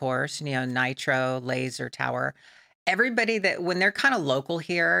 Dan, of course, Nitro, Laser Tower. Everybody that when they're kind of local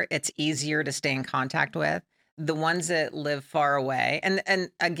here, it's easier to stay in contact with. The ones that live far away, and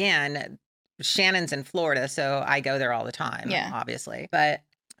again, Shannon's in Florida, so I go there all the time, Yeah. obviously. But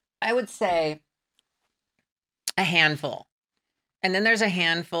I would say a handful. And then there's a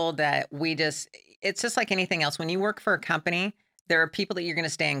handful that it's just like anything else. When you work for a company, there are people that you're going to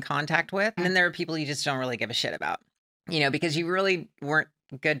stay in contact with. And then there are people you just don't really give a shit about, because you really weren't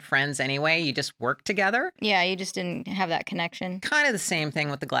good friends anyway. You just worked together. Yeah, you just didn't have that connection. Kind of the same thing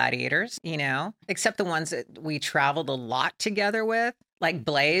with the Gladiators, except the ones that we traveled a lot together with. Like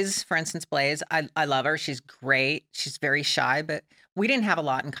Blaze, for instance, Blaze, I love her. She's great. She's very shy, but we didn't have a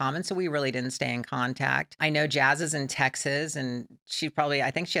lot in common, so we really didn't stay in contact. I know Jazz is in Texas, and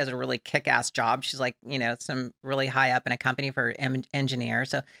I think she has a really kick-ass job. She's like, some really high up in a company for engineer.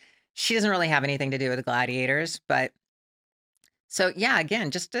 So she doesn't really have anything to do with the Gladiators. But so, yeah,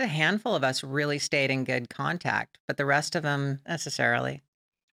 again, just a handful of us really stayed in good contact, but the rest of them necessarily.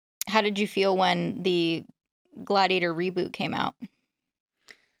 How did you feel when the Gladiator reboot came out?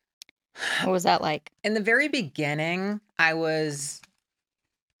 What was that like? In the very beginning,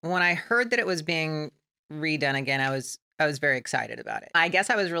 when I heard that it was being redone again, I was very excited about it. I guess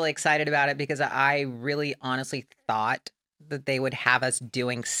I was really excited about it because I really honestly thought that they would have us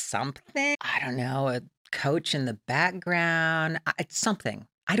doing something. I don't know, a coach in the background, something.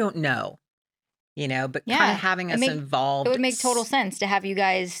 I don't know, but kind of having us involved. It would make total sense to have you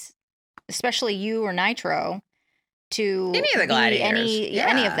guys, especially you or Nitro, to any of the Gladiators,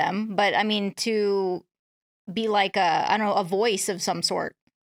 any of them. But I mean, to be like a voice of some sort,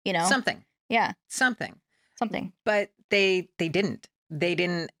 something. Yeah, something. But they didn't,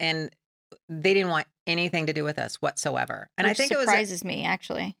 and they didn't want anything to do with us whatsoever. And which I think surprises me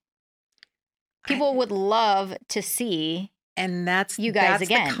actually. People would love to see, and that's you guys that's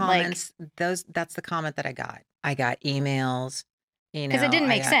again. The comments, that's the comment that I got. I got emails, because it didn't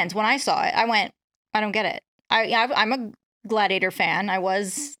make sense when I saw it. I went, I don't get it. I'm a Gladiator fan. I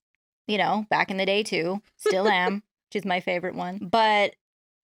was, back in the day too. Still am, which is my favorite one. But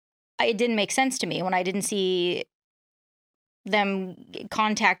it didn't make sense to me when I didn't see them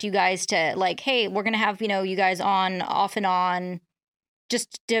contact you guys to like, hey, we're going to have, you guys on, off and on,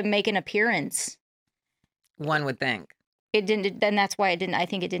 just to make an appearance. One would think. It didn't. Then that's why it didn't. I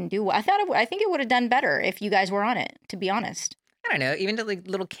think it didn't do well. I think it would have done better if you guys were on it, to be honest. I don't know, even to like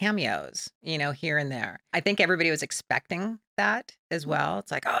little cameos, here and there. I think everybody was expecting that as well.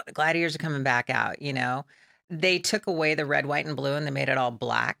 It's like, oh, the Gladiators are coming back out, They took away the red, white, and blue and they made it all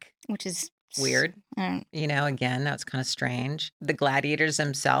black. Which is weird. Again, that was kind of strange. The Gladiators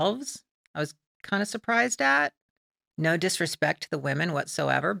themselves, I was kind of surprised at. No disrespect to the women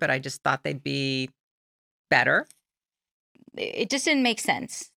whatsoever, but I just thought they'd be better. It just didn't make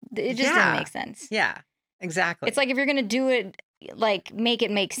sense. It just didn't make sense. Yeah, exactly. It's like if you're going to do it, like make it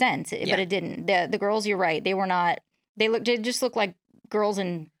make sense, but it didn't. The girls, you're right. They were not. They just looked like girls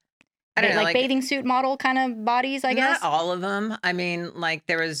in like bathing suit model kind of bodies, I guess. Not all of them. I mean, like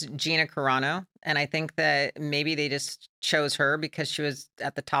there was Gina Carano, and I think that maybe they just chose her because she was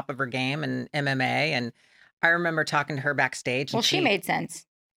at the top of her game in MMA. And I remember talking to her backstage. Well, she made sense.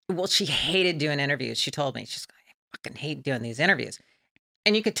 Well, she hated doing interviews. She told me, she's like, I fucking hate doing these interviews.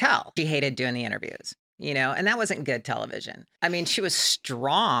 And you could tell she hated doing the interviews, and that wasn't good television. I mean, she was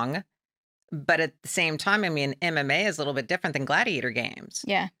strong, but at the same time, I mean, MMA is a little bit different than gladiator games.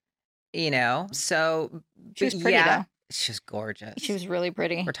 Yeah. So she was pretty though. She was gorgeous. She was really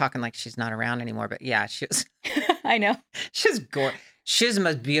pretty. We're talking like she's not around anymore, but yeah, she was. I know. She was gorgeous. She was the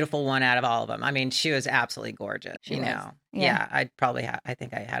most beautiful one out of all of them. I mean, she was absolutely gorgeous. She was. Yeah. I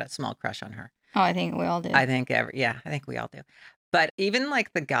think I had a small crush on her. Oh, I think we all did. I think we all do. But even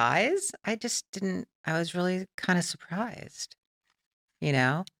like the guys, I was really kind of surprised,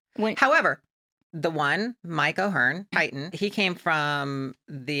 However, the one, Mike O'Hearn, Titan, he came from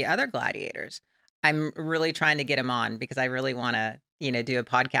the other Gladiators. I'm really trying to get him on because I really want to, do a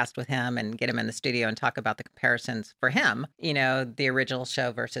podcast with him and get him in the studio and talk about the comparisons for him, the original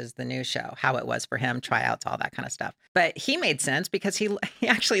show versus the new show, how it was for him, tryouts, all that kind of stuff. But he made sense because he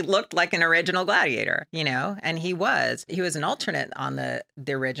actually looked like an original gladiator, and he was an alternate on the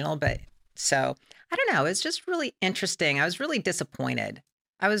original. But so I don't know. It's just really interesting. I was really disappointed.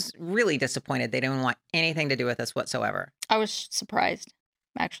 They didn't want anything to do with us whatsoever. I was surprised,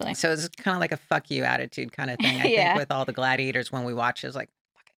 actually. So it's kind of like a fuck you attitude kind of thing. I think with all the gladiators when we watched, it was like,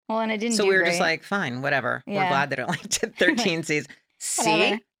 fuck it. Well, and it didn't So do we were great. just like, fine, whatever. Yeah. We're glad that it only did 13 seasons. See?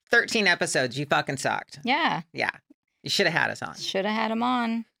 Whatever. 13 episodes. You fucking sucked. Yeah. Yeah. You should have had us on. Should have had him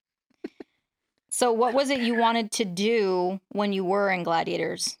on. So what was it you wanted to do when you were in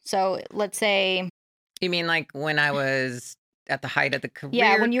Gladiators? So let's say... You mean like when I was at the height of the career?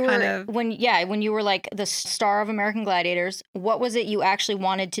 Yeah, when you were when you were like the star of American Gladiators, what was it you actually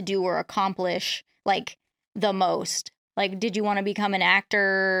wanted to do or accomplish like the most? Like, did you want to become an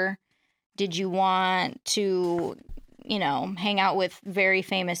actor? Did you want to, hang out with very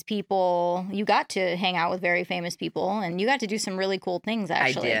famous people? You got to hang out with very famous people, and you got to do some really cool things,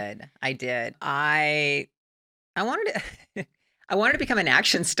 actually. I did. I wanted to... I wanted to become an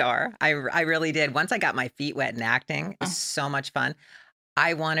action star. I really did. Once I got my feet wet in acting, it was so much fun.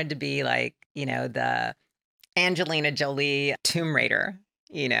 I wanted to be like, the Angelina Jolie Tomb Raider,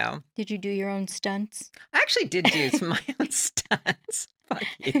 Did you do your own stunts? I actually did do some of my own stunts. Fuck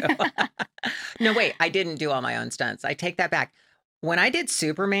you. No, wait, I didn't do all my own stunts. I take that back. When I did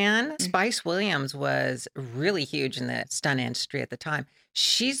Superman, Spice Williams was really huge in the stunt industry at the time.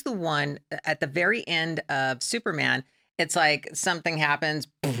 She's the one at the very end of Superman. It's like something happens,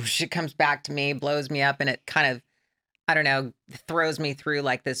 it comes back to me, blows me up, and it kind of, I don't know, throws me through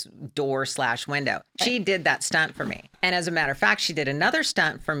like this door/window. She did that stunt for me. And as a matter of fact, she did another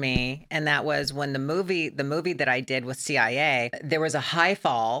stunt for me. And that was when the movie that I did with CIA, there was a high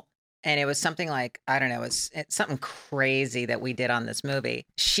fall. And it was something like, I don't know, it's something crazy that we did on this movie.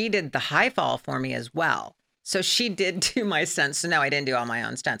 She did the high fall for me as well. So she did do my stunts. So no, I didn't do all my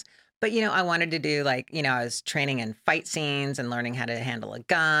own stunts. But, I wanted to do like, I was training in fight scenes and learning how to handle a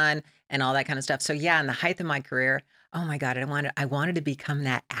gun and all that kind of stuff. So yeah, in the height of my career, oh my God, I wanted to become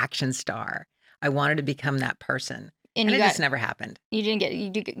that action star. I wanted to become that person. And it just never happened.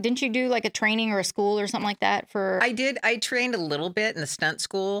 Didn't you do like a training or a school or something like that for? I did. I trained a little bit in the stunt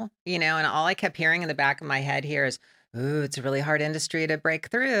school, and all I kept hearing in the back of my head here is, ooh, it's a really hard industry to break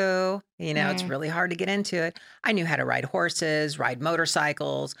through. It's really hard to get into it. I knew how to ride horses, ride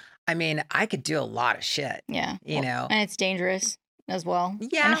motorcycles. I mean, I could do a lot of shit. Yeah. And it's dangerous as well.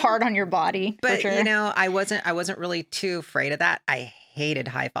 Yeah. And hard on your body. But, for sure. I wasn't really too afraid of that. I hated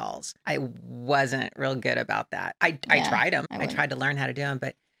high falls. I wasn't real good about that. I tried them. I tried to learn how to do them.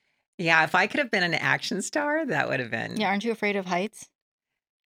 But yeah, if I could have been an action star, that would have been. Yeah. Aren't you afraid of heights?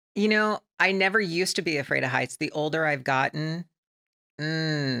 I never used to be afraid of heights. The older I've gotten,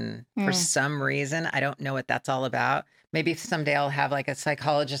 for some reason, I don't know what that's all about. Maybe someday I'll have like a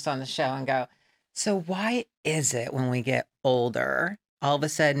psychologist on the show and go, so why is it when we get older, all of a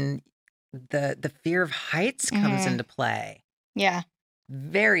sudden the fear of heights comes into play? Yeah.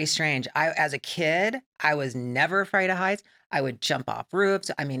 Very strange. As a kid, I was never afraid of heights. I would jump off roofs.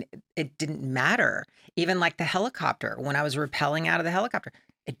 I mean, it didn't matter. Even like the helicopter, when I was rappelling out of the helicopter,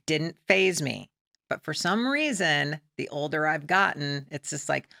 it didn't faze me. But for some reason, the older I've gotten, it's just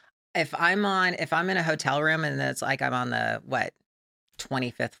like, if I'm in a hotel room and it's like I'm on the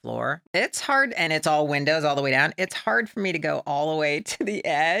 25th floor, it's hard, and it's all windows all the way down. It's hard for me to go all the way to the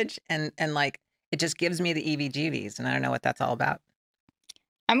edge, and like it just gives me the EVGVs, and I don't know what that's all about.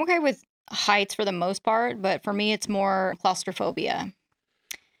 I'm okay with heights for the most part, but for me, it's more claustrophobia.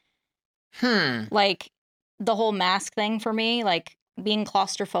 Like the whole mask thing for me, like being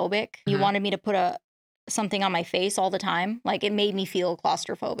claustrophobic. You wanted me to put something on my face all the time. Like it made me feel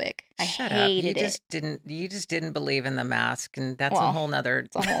claustrophobic. I hated it. You just didn't believe in the mask, and that's a whole nother.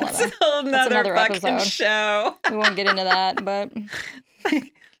 It's a whole nother fucking episode. show. We won't get into that, but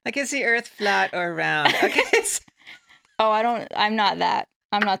like, is the Earth flat or round? Okay. I'm not that.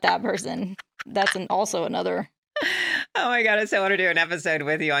 I'm not that person. That's also another. Oh my God, I so want to do an episode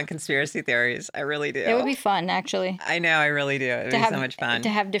with you on conspiracy theories. I really do. It would be fun, actually. I know, I really do. It would be so much fun. To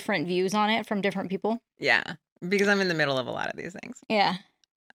have different views on it from different people. Yeah, because I'm in the middle of a lot of these things. Yeah,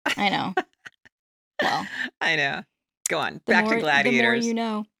 I know. Well, I know. Go on. Back to Gladiators. The more you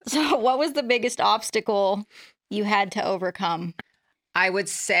know. So what was the biggest obstacle you had to overcome? I would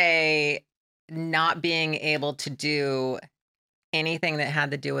say not being able to do anything that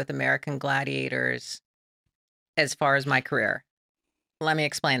had to do with American Gladiators as far as my career. Let me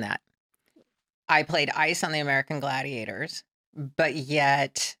explain that. I played ice on the American Gladiators. but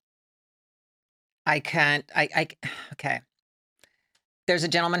yet I can't, okay. There's a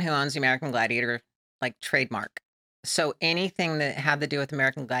gentleman who owns the American Gladiator, like, trademark. So anything that had to do with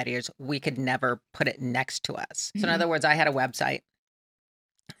American Gladiators, we could never put it next to us. So in other words, I had a website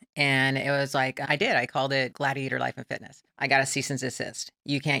and it was like, I called it Gladiator Life and Fitness. I got a cease and desist.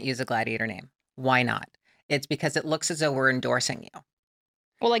 You can't use a Gladiator name. Why not? It's because it looks as though we're endorsing you.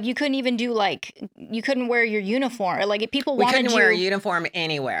 Well, like, you couldn't even do, like, you couldn't wear your uniform. Or, like, if people wanted you... We couldn't wear a uniform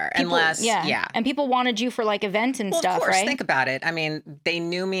anywhere unless... Yeah. And people wanted you for, like, events and stuff, of course, right? Think about it. I mean, they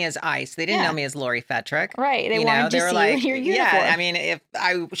knew me as Ice. They didn't know me as Lori Fettrick. Right. They wanted to see like, your uniform. Yeah, I mean, if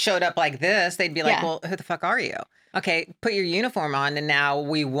I showed up like this, they'd be like, well, who the fuck are you? Okay, put your uniform on, and now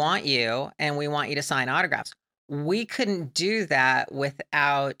we want you, and we want you to sign autographs. We couldn't do that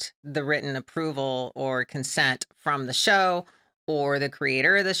without the written approval or consent from the show or the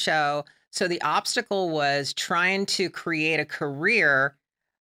creator of the show. So the obstacle was trying to create a career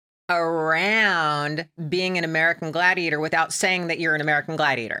around being an American Gladiator without saying that you're an American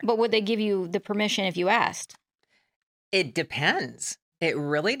Gladiator. But would they give you the permission if you asked? It depends. It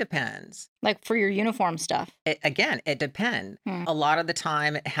really depends. Like for your uniform stuff? It depends. A lot of the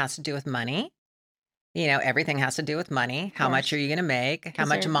time it has to do with money. You know, everything has to do with money. How much are you going to make? How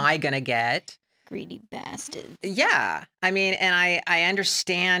much am I going to get? Greedy bastards. Yeah. I mean, and I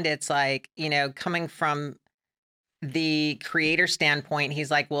understand it's like, you know, coming from the creator standpoint,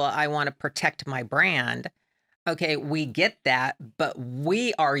 he's like, well, I want to protect my brand. Okay, we get that, but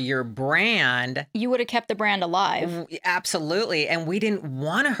we are your brand. You would have kept the brand alive. Absolutely. And we didn't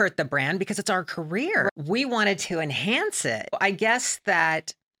want to hurt the brand because it's our career. We wanted to enhance it. I guess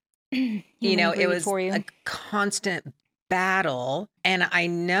that, you know, it was a constant battle. And I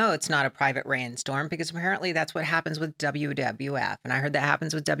know it's not a private rainstorm because apparently that's what happens with WWF. And I heard that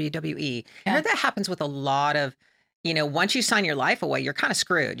happens with WWE. I heard that happens with a lot of, you know, once you sign your life away, you're kind of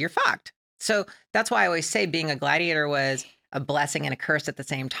screwed. You're fucked. So that's why I always say being a gladiator was a blessing and a curse at the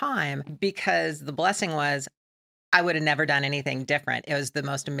same time, because the blessing was I would have never done anything different. It was the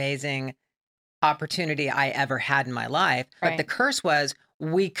most amazing opportunity I ever had in my life. But the curse was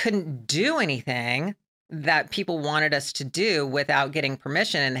we couldn't do anything that people wanted us to do without getting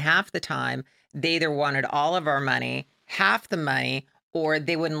permission. And half the time they either wanted all of our money, half the money, or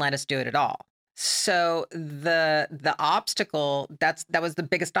they wouldn't let us do it at all. So the obstacle, that was the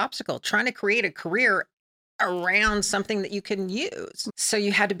biggest obstacle, trying to create a career around something that you can use. So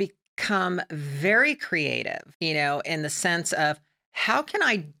you had to become very creative, you know, in the sense of how can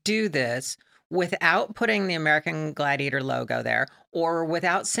I do this without putting the American Gladiator logo there or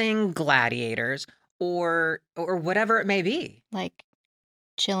without saying gladiators or whatever it may be. Like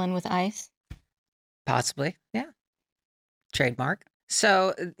chilling with ice? Possibly, yeah. Trademark.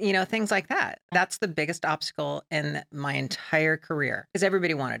 So, you know, things like that. That's the biggest obstacle in my entire career because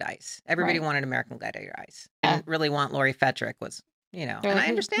everybody wanted ice. Everybody wanted American Gladiator ice. Didn't really want Lori Fettrick was, you know, and I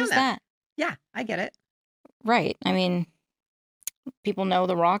understand that. Yeah, I get it. Right. I mean, people know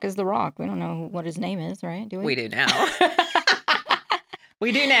The Rock is The Rock. We don't know what his name is, right? Do we? We do now.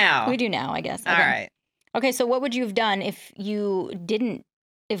 We do now. We do now, I guess. Okay. All right. Okay, so what would you have done if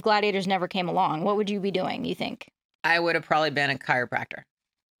if Gladiators never came along? What would you be doing, you think? I would have probably been a chiropractor.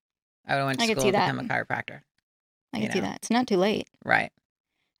 I would have went to school to become a chiropractor. I can see that. It's not too late. Right.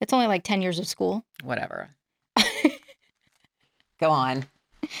 It's only like 10 years of school. Whatever. Go on.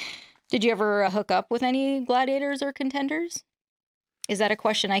 Did you ever hook up with any gladiators or contenders? Is that a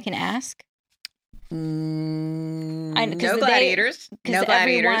question I can ask? No gladiators. No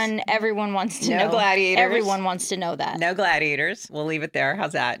gladiators. Everyone wants to know. No gladiators. Everyone wants to know that. No gladiators. We'll leave it there.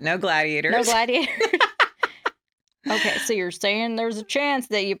 How's that? No gladiators. No gladiators. Okay, so you're saying there's a chance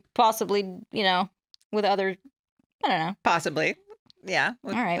that you possibly, you know, with other, I don't know. Possibly. Yeah.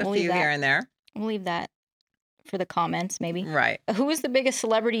 All right. A few here and there. We'll leave that for the comments, maybe. Right. Who was the biggest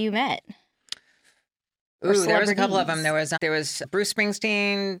celebrity you met? Ooh, there was a couple of them. There was Bruce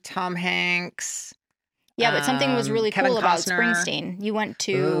Springsteen, Tom Hanks. Yeah, but something was really Kevin cool about Costner. Springsteen. You went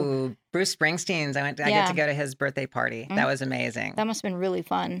to... Ooh, Bruce Springsteen's. I get to go to his birthday party. That was amazing. That must have been really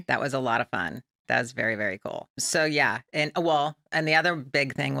fun. That was a lot of fun. That was very, very cool. So yeah, and the other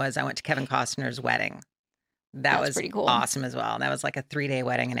big thing was I went to Kevin Costner's wedding. That was pretty cool. Awesome as well. That was like a 3-day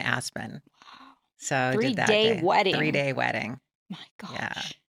wedding in Aspen. Wow. So I did that 3-day wedding. 3-day wedding. My gosh. Yeah,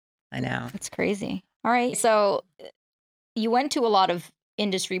 I know. That's crazy. All right. So you went to a lot of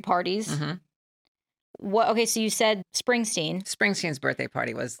industry parties. Mm-hmm. Okay, so you said Springsteen. Springsteen's birthday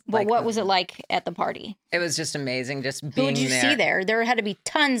party was But what was it like at the party? It was just amazing just being there. Who did you see there? There had to be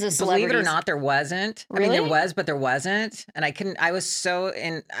tons of celebrities. Believe it or not, there wasn't. Really? I mean, there was, but there wasn't. And I was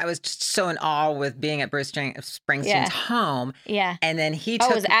just so in awe with being at Bruce Springsteen's home. Yeah. And then it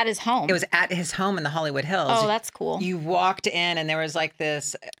was at his home. It was at his home in the Hollywood Hills. Oh, that's cool. You walked in and there was like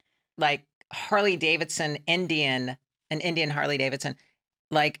this, like Harley Davidson an Indian Harley Davidson,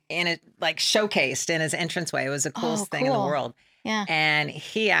 like showcased in his entranceway. It was the coolest thing in the world. Yeah. And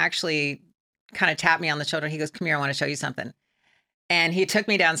he actually kind of tapped me on the shoulder. He goes, "Come here, I want to show you something." And he took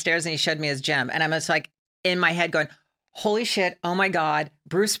me downstairs and he showed me his gym. And I'm just like in my head going, holy shit, oh my God,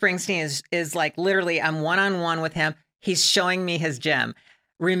 Bruce Springsteen is like literally, I'm one-on-one with him. He's showing me his gym.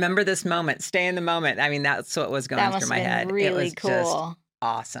 Remember this moment, stay in the moment. I mean, that's what was going through my head. Really it was cool. Just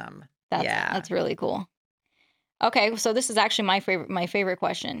awesome. That's really cool. Okay, so this is actually my favorite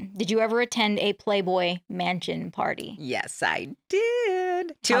question. Did you ever attend a Playboy Mansion party? Yes, I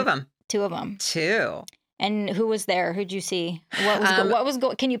did. Two of them. Two. And who was there? Who'd you see? What was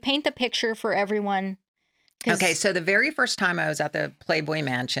Can you paint the picture for everyone? Okay, so the very first time I was at the Playboy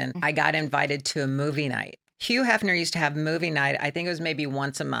Mansion, I got invited to a movie night. Hugh Hefner used to have movie night, I think it was maybe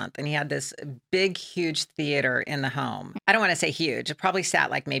once a month, and he had this big, huge theater in the home. I don't want to say huge. It probably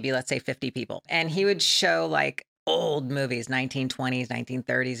sat like maybe, let's say 50 people. And he would show like old movies, 1920s,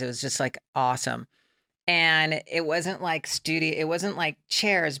 1930s. It was just like awesome. And it wasn't like it wasn't like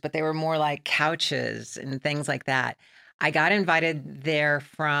chairs, but they were more like couches and things like that. I got invited there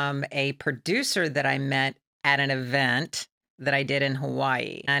from a producer that I met at an event that I did in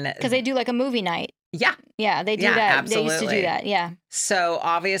Hawaii. And because they do like a movie night. Yeah. Yeah, they do that. Absolutely. They used to do that. Yeah. So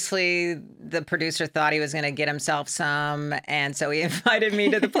obviously the producer thought he was going to get himself some. And so he invited me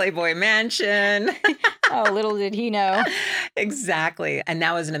to the Playboy Mansion. Oh, little did he know. Exactly. And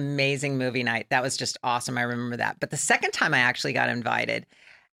that was an amazing movie night. That was just awesome. I remember that. But the second time I actually got invited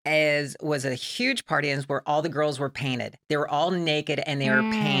was a huge party and where all the girls were painted. They were all naked and they were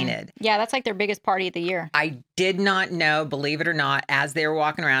painted. Yeah, that's like their biggest party of the year. I did not know, believe it or not, as they were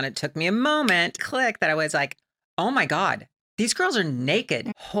walking around, it took me a moment to click that I was like, oh my God, these girls are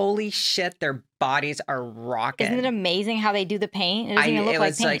naked. Holy shit, their bodies are rocking. Isn't it amazing how they do the paint? It doesn't even look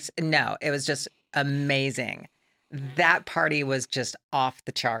like paint. No, it was just amazing. That party was just off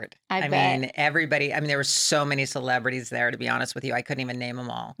the chart. I bet. mean, everybody, there were so many celebrities there, to be honest with you. I couldn't even name them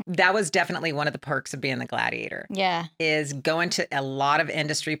all. That was definitely one of the perks of being the Gladiator. Yeah. Is going to a lot of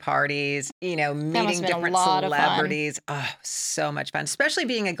industry parties, meeting different celebrities. Oh, so much fun, especially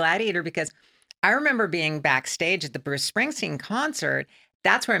being a Gladiator, because I remember being backstage at the Bruce Springsteen concert.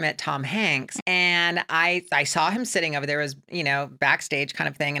 That's where I met Tom Hanks. And I saw him sitting over there, was, backstage kind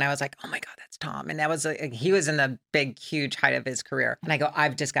of thing. And I was like, oh my God, that's Tom. And that was, he was in the big, huge height of his career. And I go,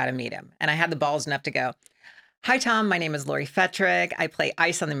 I've just got to meet him. And I had the balls enough to go, hi, Tom, my name is Lori Fetrick. I play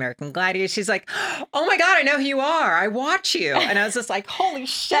Ice on the American Gladiators. She's like, oh my God, I know who you are. I watch you. And I was just like, holy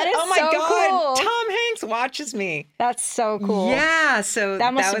shit. Oh my God, cool. Tom Hanks watches me. That's so cool. Yeah. So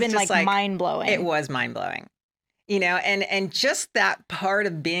that must have been like mind blowing. It was mind blowing. And just that part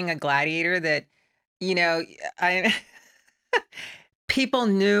of being a gladiator that, people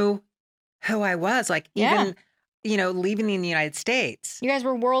knew who I was, like even, leaving in the United States. You guys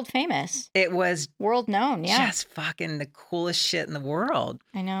were world famous. It was world known. Yeah. Just fucking the coolest shit in the world.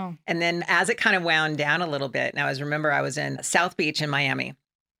 I know. And then as it kind of wound down a little bit, and I was in South Beach in Miami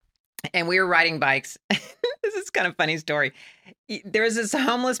and we were riding bikes. This is kind of funny story. There was this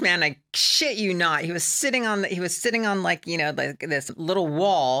homeless man, I shit you not. He was sitting on like, like this little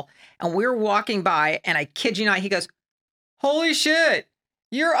wall, and we were walking by, and I kid you not, he goes, holy shit,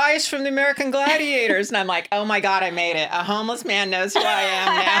 you're Ice from the American Gladiators. And I'm like, oh my God, I made it. A homeless man knows who I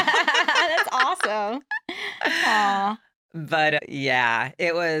That's am now. awesome. Aw. But yeah,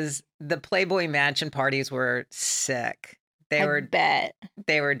 it was, the Playboy Mansion parties were sick. They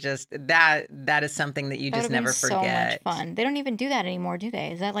were just, that is something that you just never forget. So much fun. They don't even do that anymore, do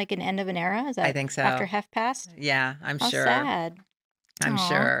they? Is that like an end of an era? Is that I think so. After Hef passed? Yeah, I'm sure. Sad. I'm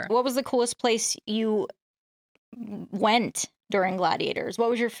sure. What was the coolest place you went during Gladiators? What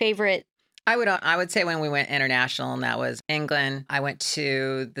was your favorite? I would say when we went international, and that was England. I went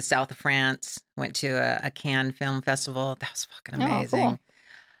to the south of France, went to a Cannes Film Festival. That was fucking amazing. Oh, cool.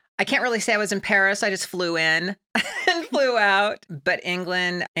 I can't really say I was in Paris. I just flew in and flew out. But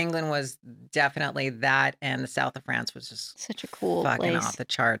England was definitely that. And the south of France was just such a cool fucking place. Off the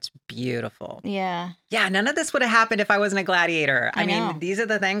charts. Beautiful. Yeah. Yeah. None of this would have happened if I wasn't a gladiator. I know. mean, these are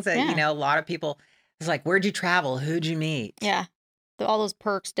the things that, a lot of people, it's like, where'd you travel? Who'd you meet? Yeah. All those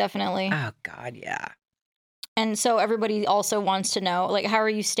perks, definitely. Oh, God, yeah. And so everybody also wants to know, like, how are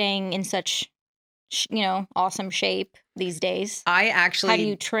you staying in such awesome shape these days. I actually. How do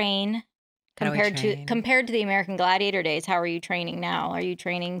you train compared to the American Gladiator days? How are you training now? Are you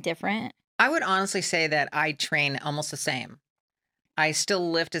training different? I would honestly say that I train almost the same. I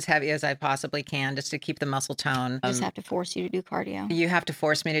still lift as heavy as I possibly can just to keep the muscle tone. I just have to force you to do cardio. You have to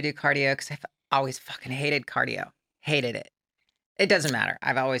force me to do cardio because I've always fucking hated cardio. Hated it. It doesn't matter.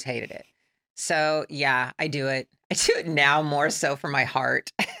 I've always hated it. So yeah, I do it. I do it now more so for my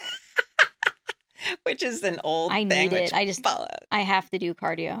heart, which is an old thing. I need it. I have to do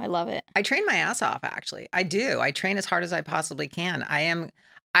cardio. I love it. I train my ass off, actually. I do. I train as hard as I possibly can.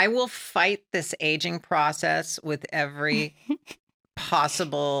 I will fight this aging process with every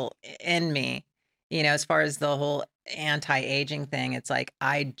possible in me, as far as the whole anti-aging thing. It's like,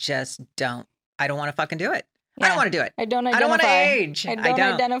 I don't want to fucking do it. Yeah. I don't want to do it. I don't want to age. I don't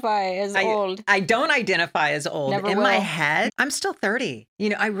identify as old. I don't identify as old. Never in will. my head, I'm still 30.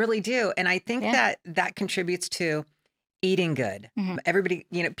 I really do. And I think that contributes to eating good. Mm-hmm. Everybody,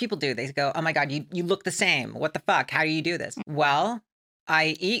 people do. They go, oh my God, you look the same. What the fuck? How do you do this? Well,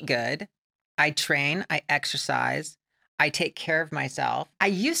 I eat good. I train. I exercise. I take care of myself. I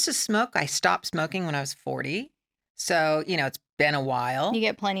used to smoke. I stopped smoking when I was 40. So, it's been a while. You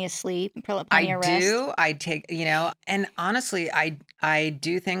get plenty of sleep, plenty of rest. I do. I take, and honestly, I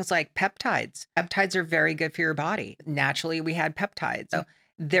do things like peptides. Peptides are very good for your body. Naturally, we had peptides. So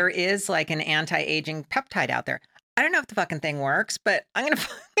there is like an anti-aging peptide out there. I don't know if the fucking thing works, but I'm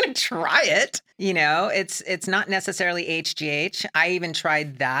gonna try it. It's not necessarily HGH. I even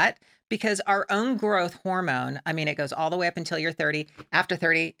tried that. Because our own growth hormone, it goes all the way up until you're 30. After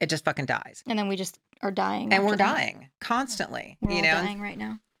 30, it just fucking dies. And then we just are dying. And we're dying constantly. We're all dying right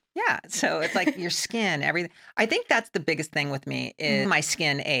now. Yeah. So it's like your skin, everything. I think that's the biggest thing with me is my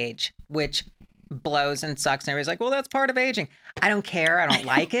skin age, which blows and sucks. And everybody's like, well, that's part of aging. I don't care. I don't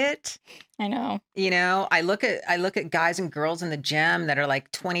like it. I know. I look at guys and girls in the gym that are like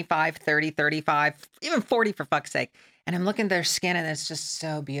 25, 30, 35, even 40 for fuck's sake. And I'm looking at their skin and it's just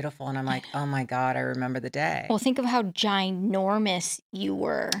so beautiful. And I'm like, oh my God, I remember the day. Well, think of how ginormous you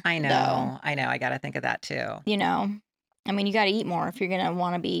were. I know. Though. I know. I got to think of that too. You got to eat more if you're going to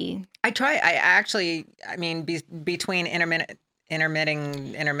want to be. I try. I actually, between intermittent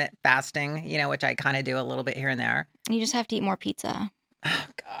fasting, which I kind of do a little bit here and there. You just have to eat more pizza. Oh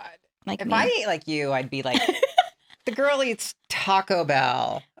God. Like if me. I ate like you, I'd be like, the girl eats Taco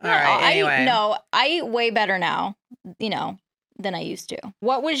Bell. All right. Anyway. I eat way better now, than I used to.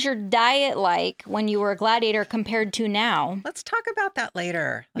 What was your diet like when you were a gladiator compared to now? Let's talk about that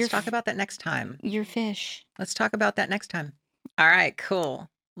later. Let's talk about that next time. Your fish. Let's talk about that next time. All right, cool.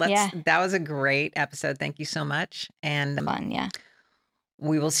 That was a great episode. Thank you so much. And fun, yeah.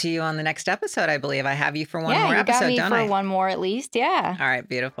 We will see you on the next episode, I believe. I have you for one more episode, don't I? Yeah, you got me for one more at least, yeah. All right,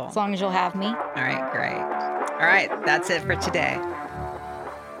 beautiful. As long as you'll have me. All right, great. All right, that's it for today.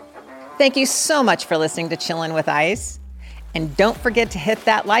 Thank you so much for listening to Chillin' with Ice. And don't forget to hit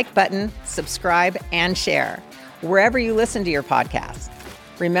that like button, subscribe, and share wherever you listen to your podcast.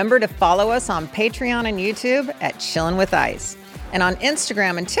 Remember to follow us on Patreon and YouTube at Chillin' with Ice. And on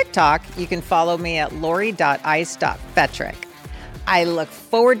Instagram and TikTok, you can follow me at lori.ice.fetrick. I look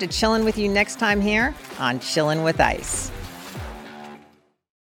forward to chilling with you next time here on Chillin' with Ice.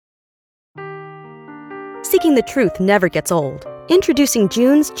 Seeking the truth never gets old. Introducing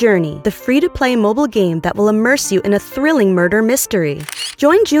June's Journey, the free-to-play mobile game that will immerse you in a thrilling murder mystery.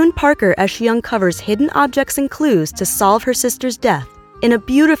 Join June Parker as she uncovers hidden objects and clues to solve her sister's death in a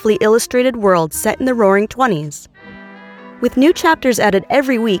beautifully illustrated world set in the Roaring '20s. With new chapters added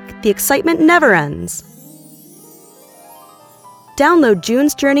every week, the excitement never ends. Download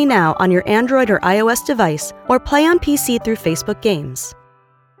June's Journey now on your Android or iOS device or play on PC through Facebook Games.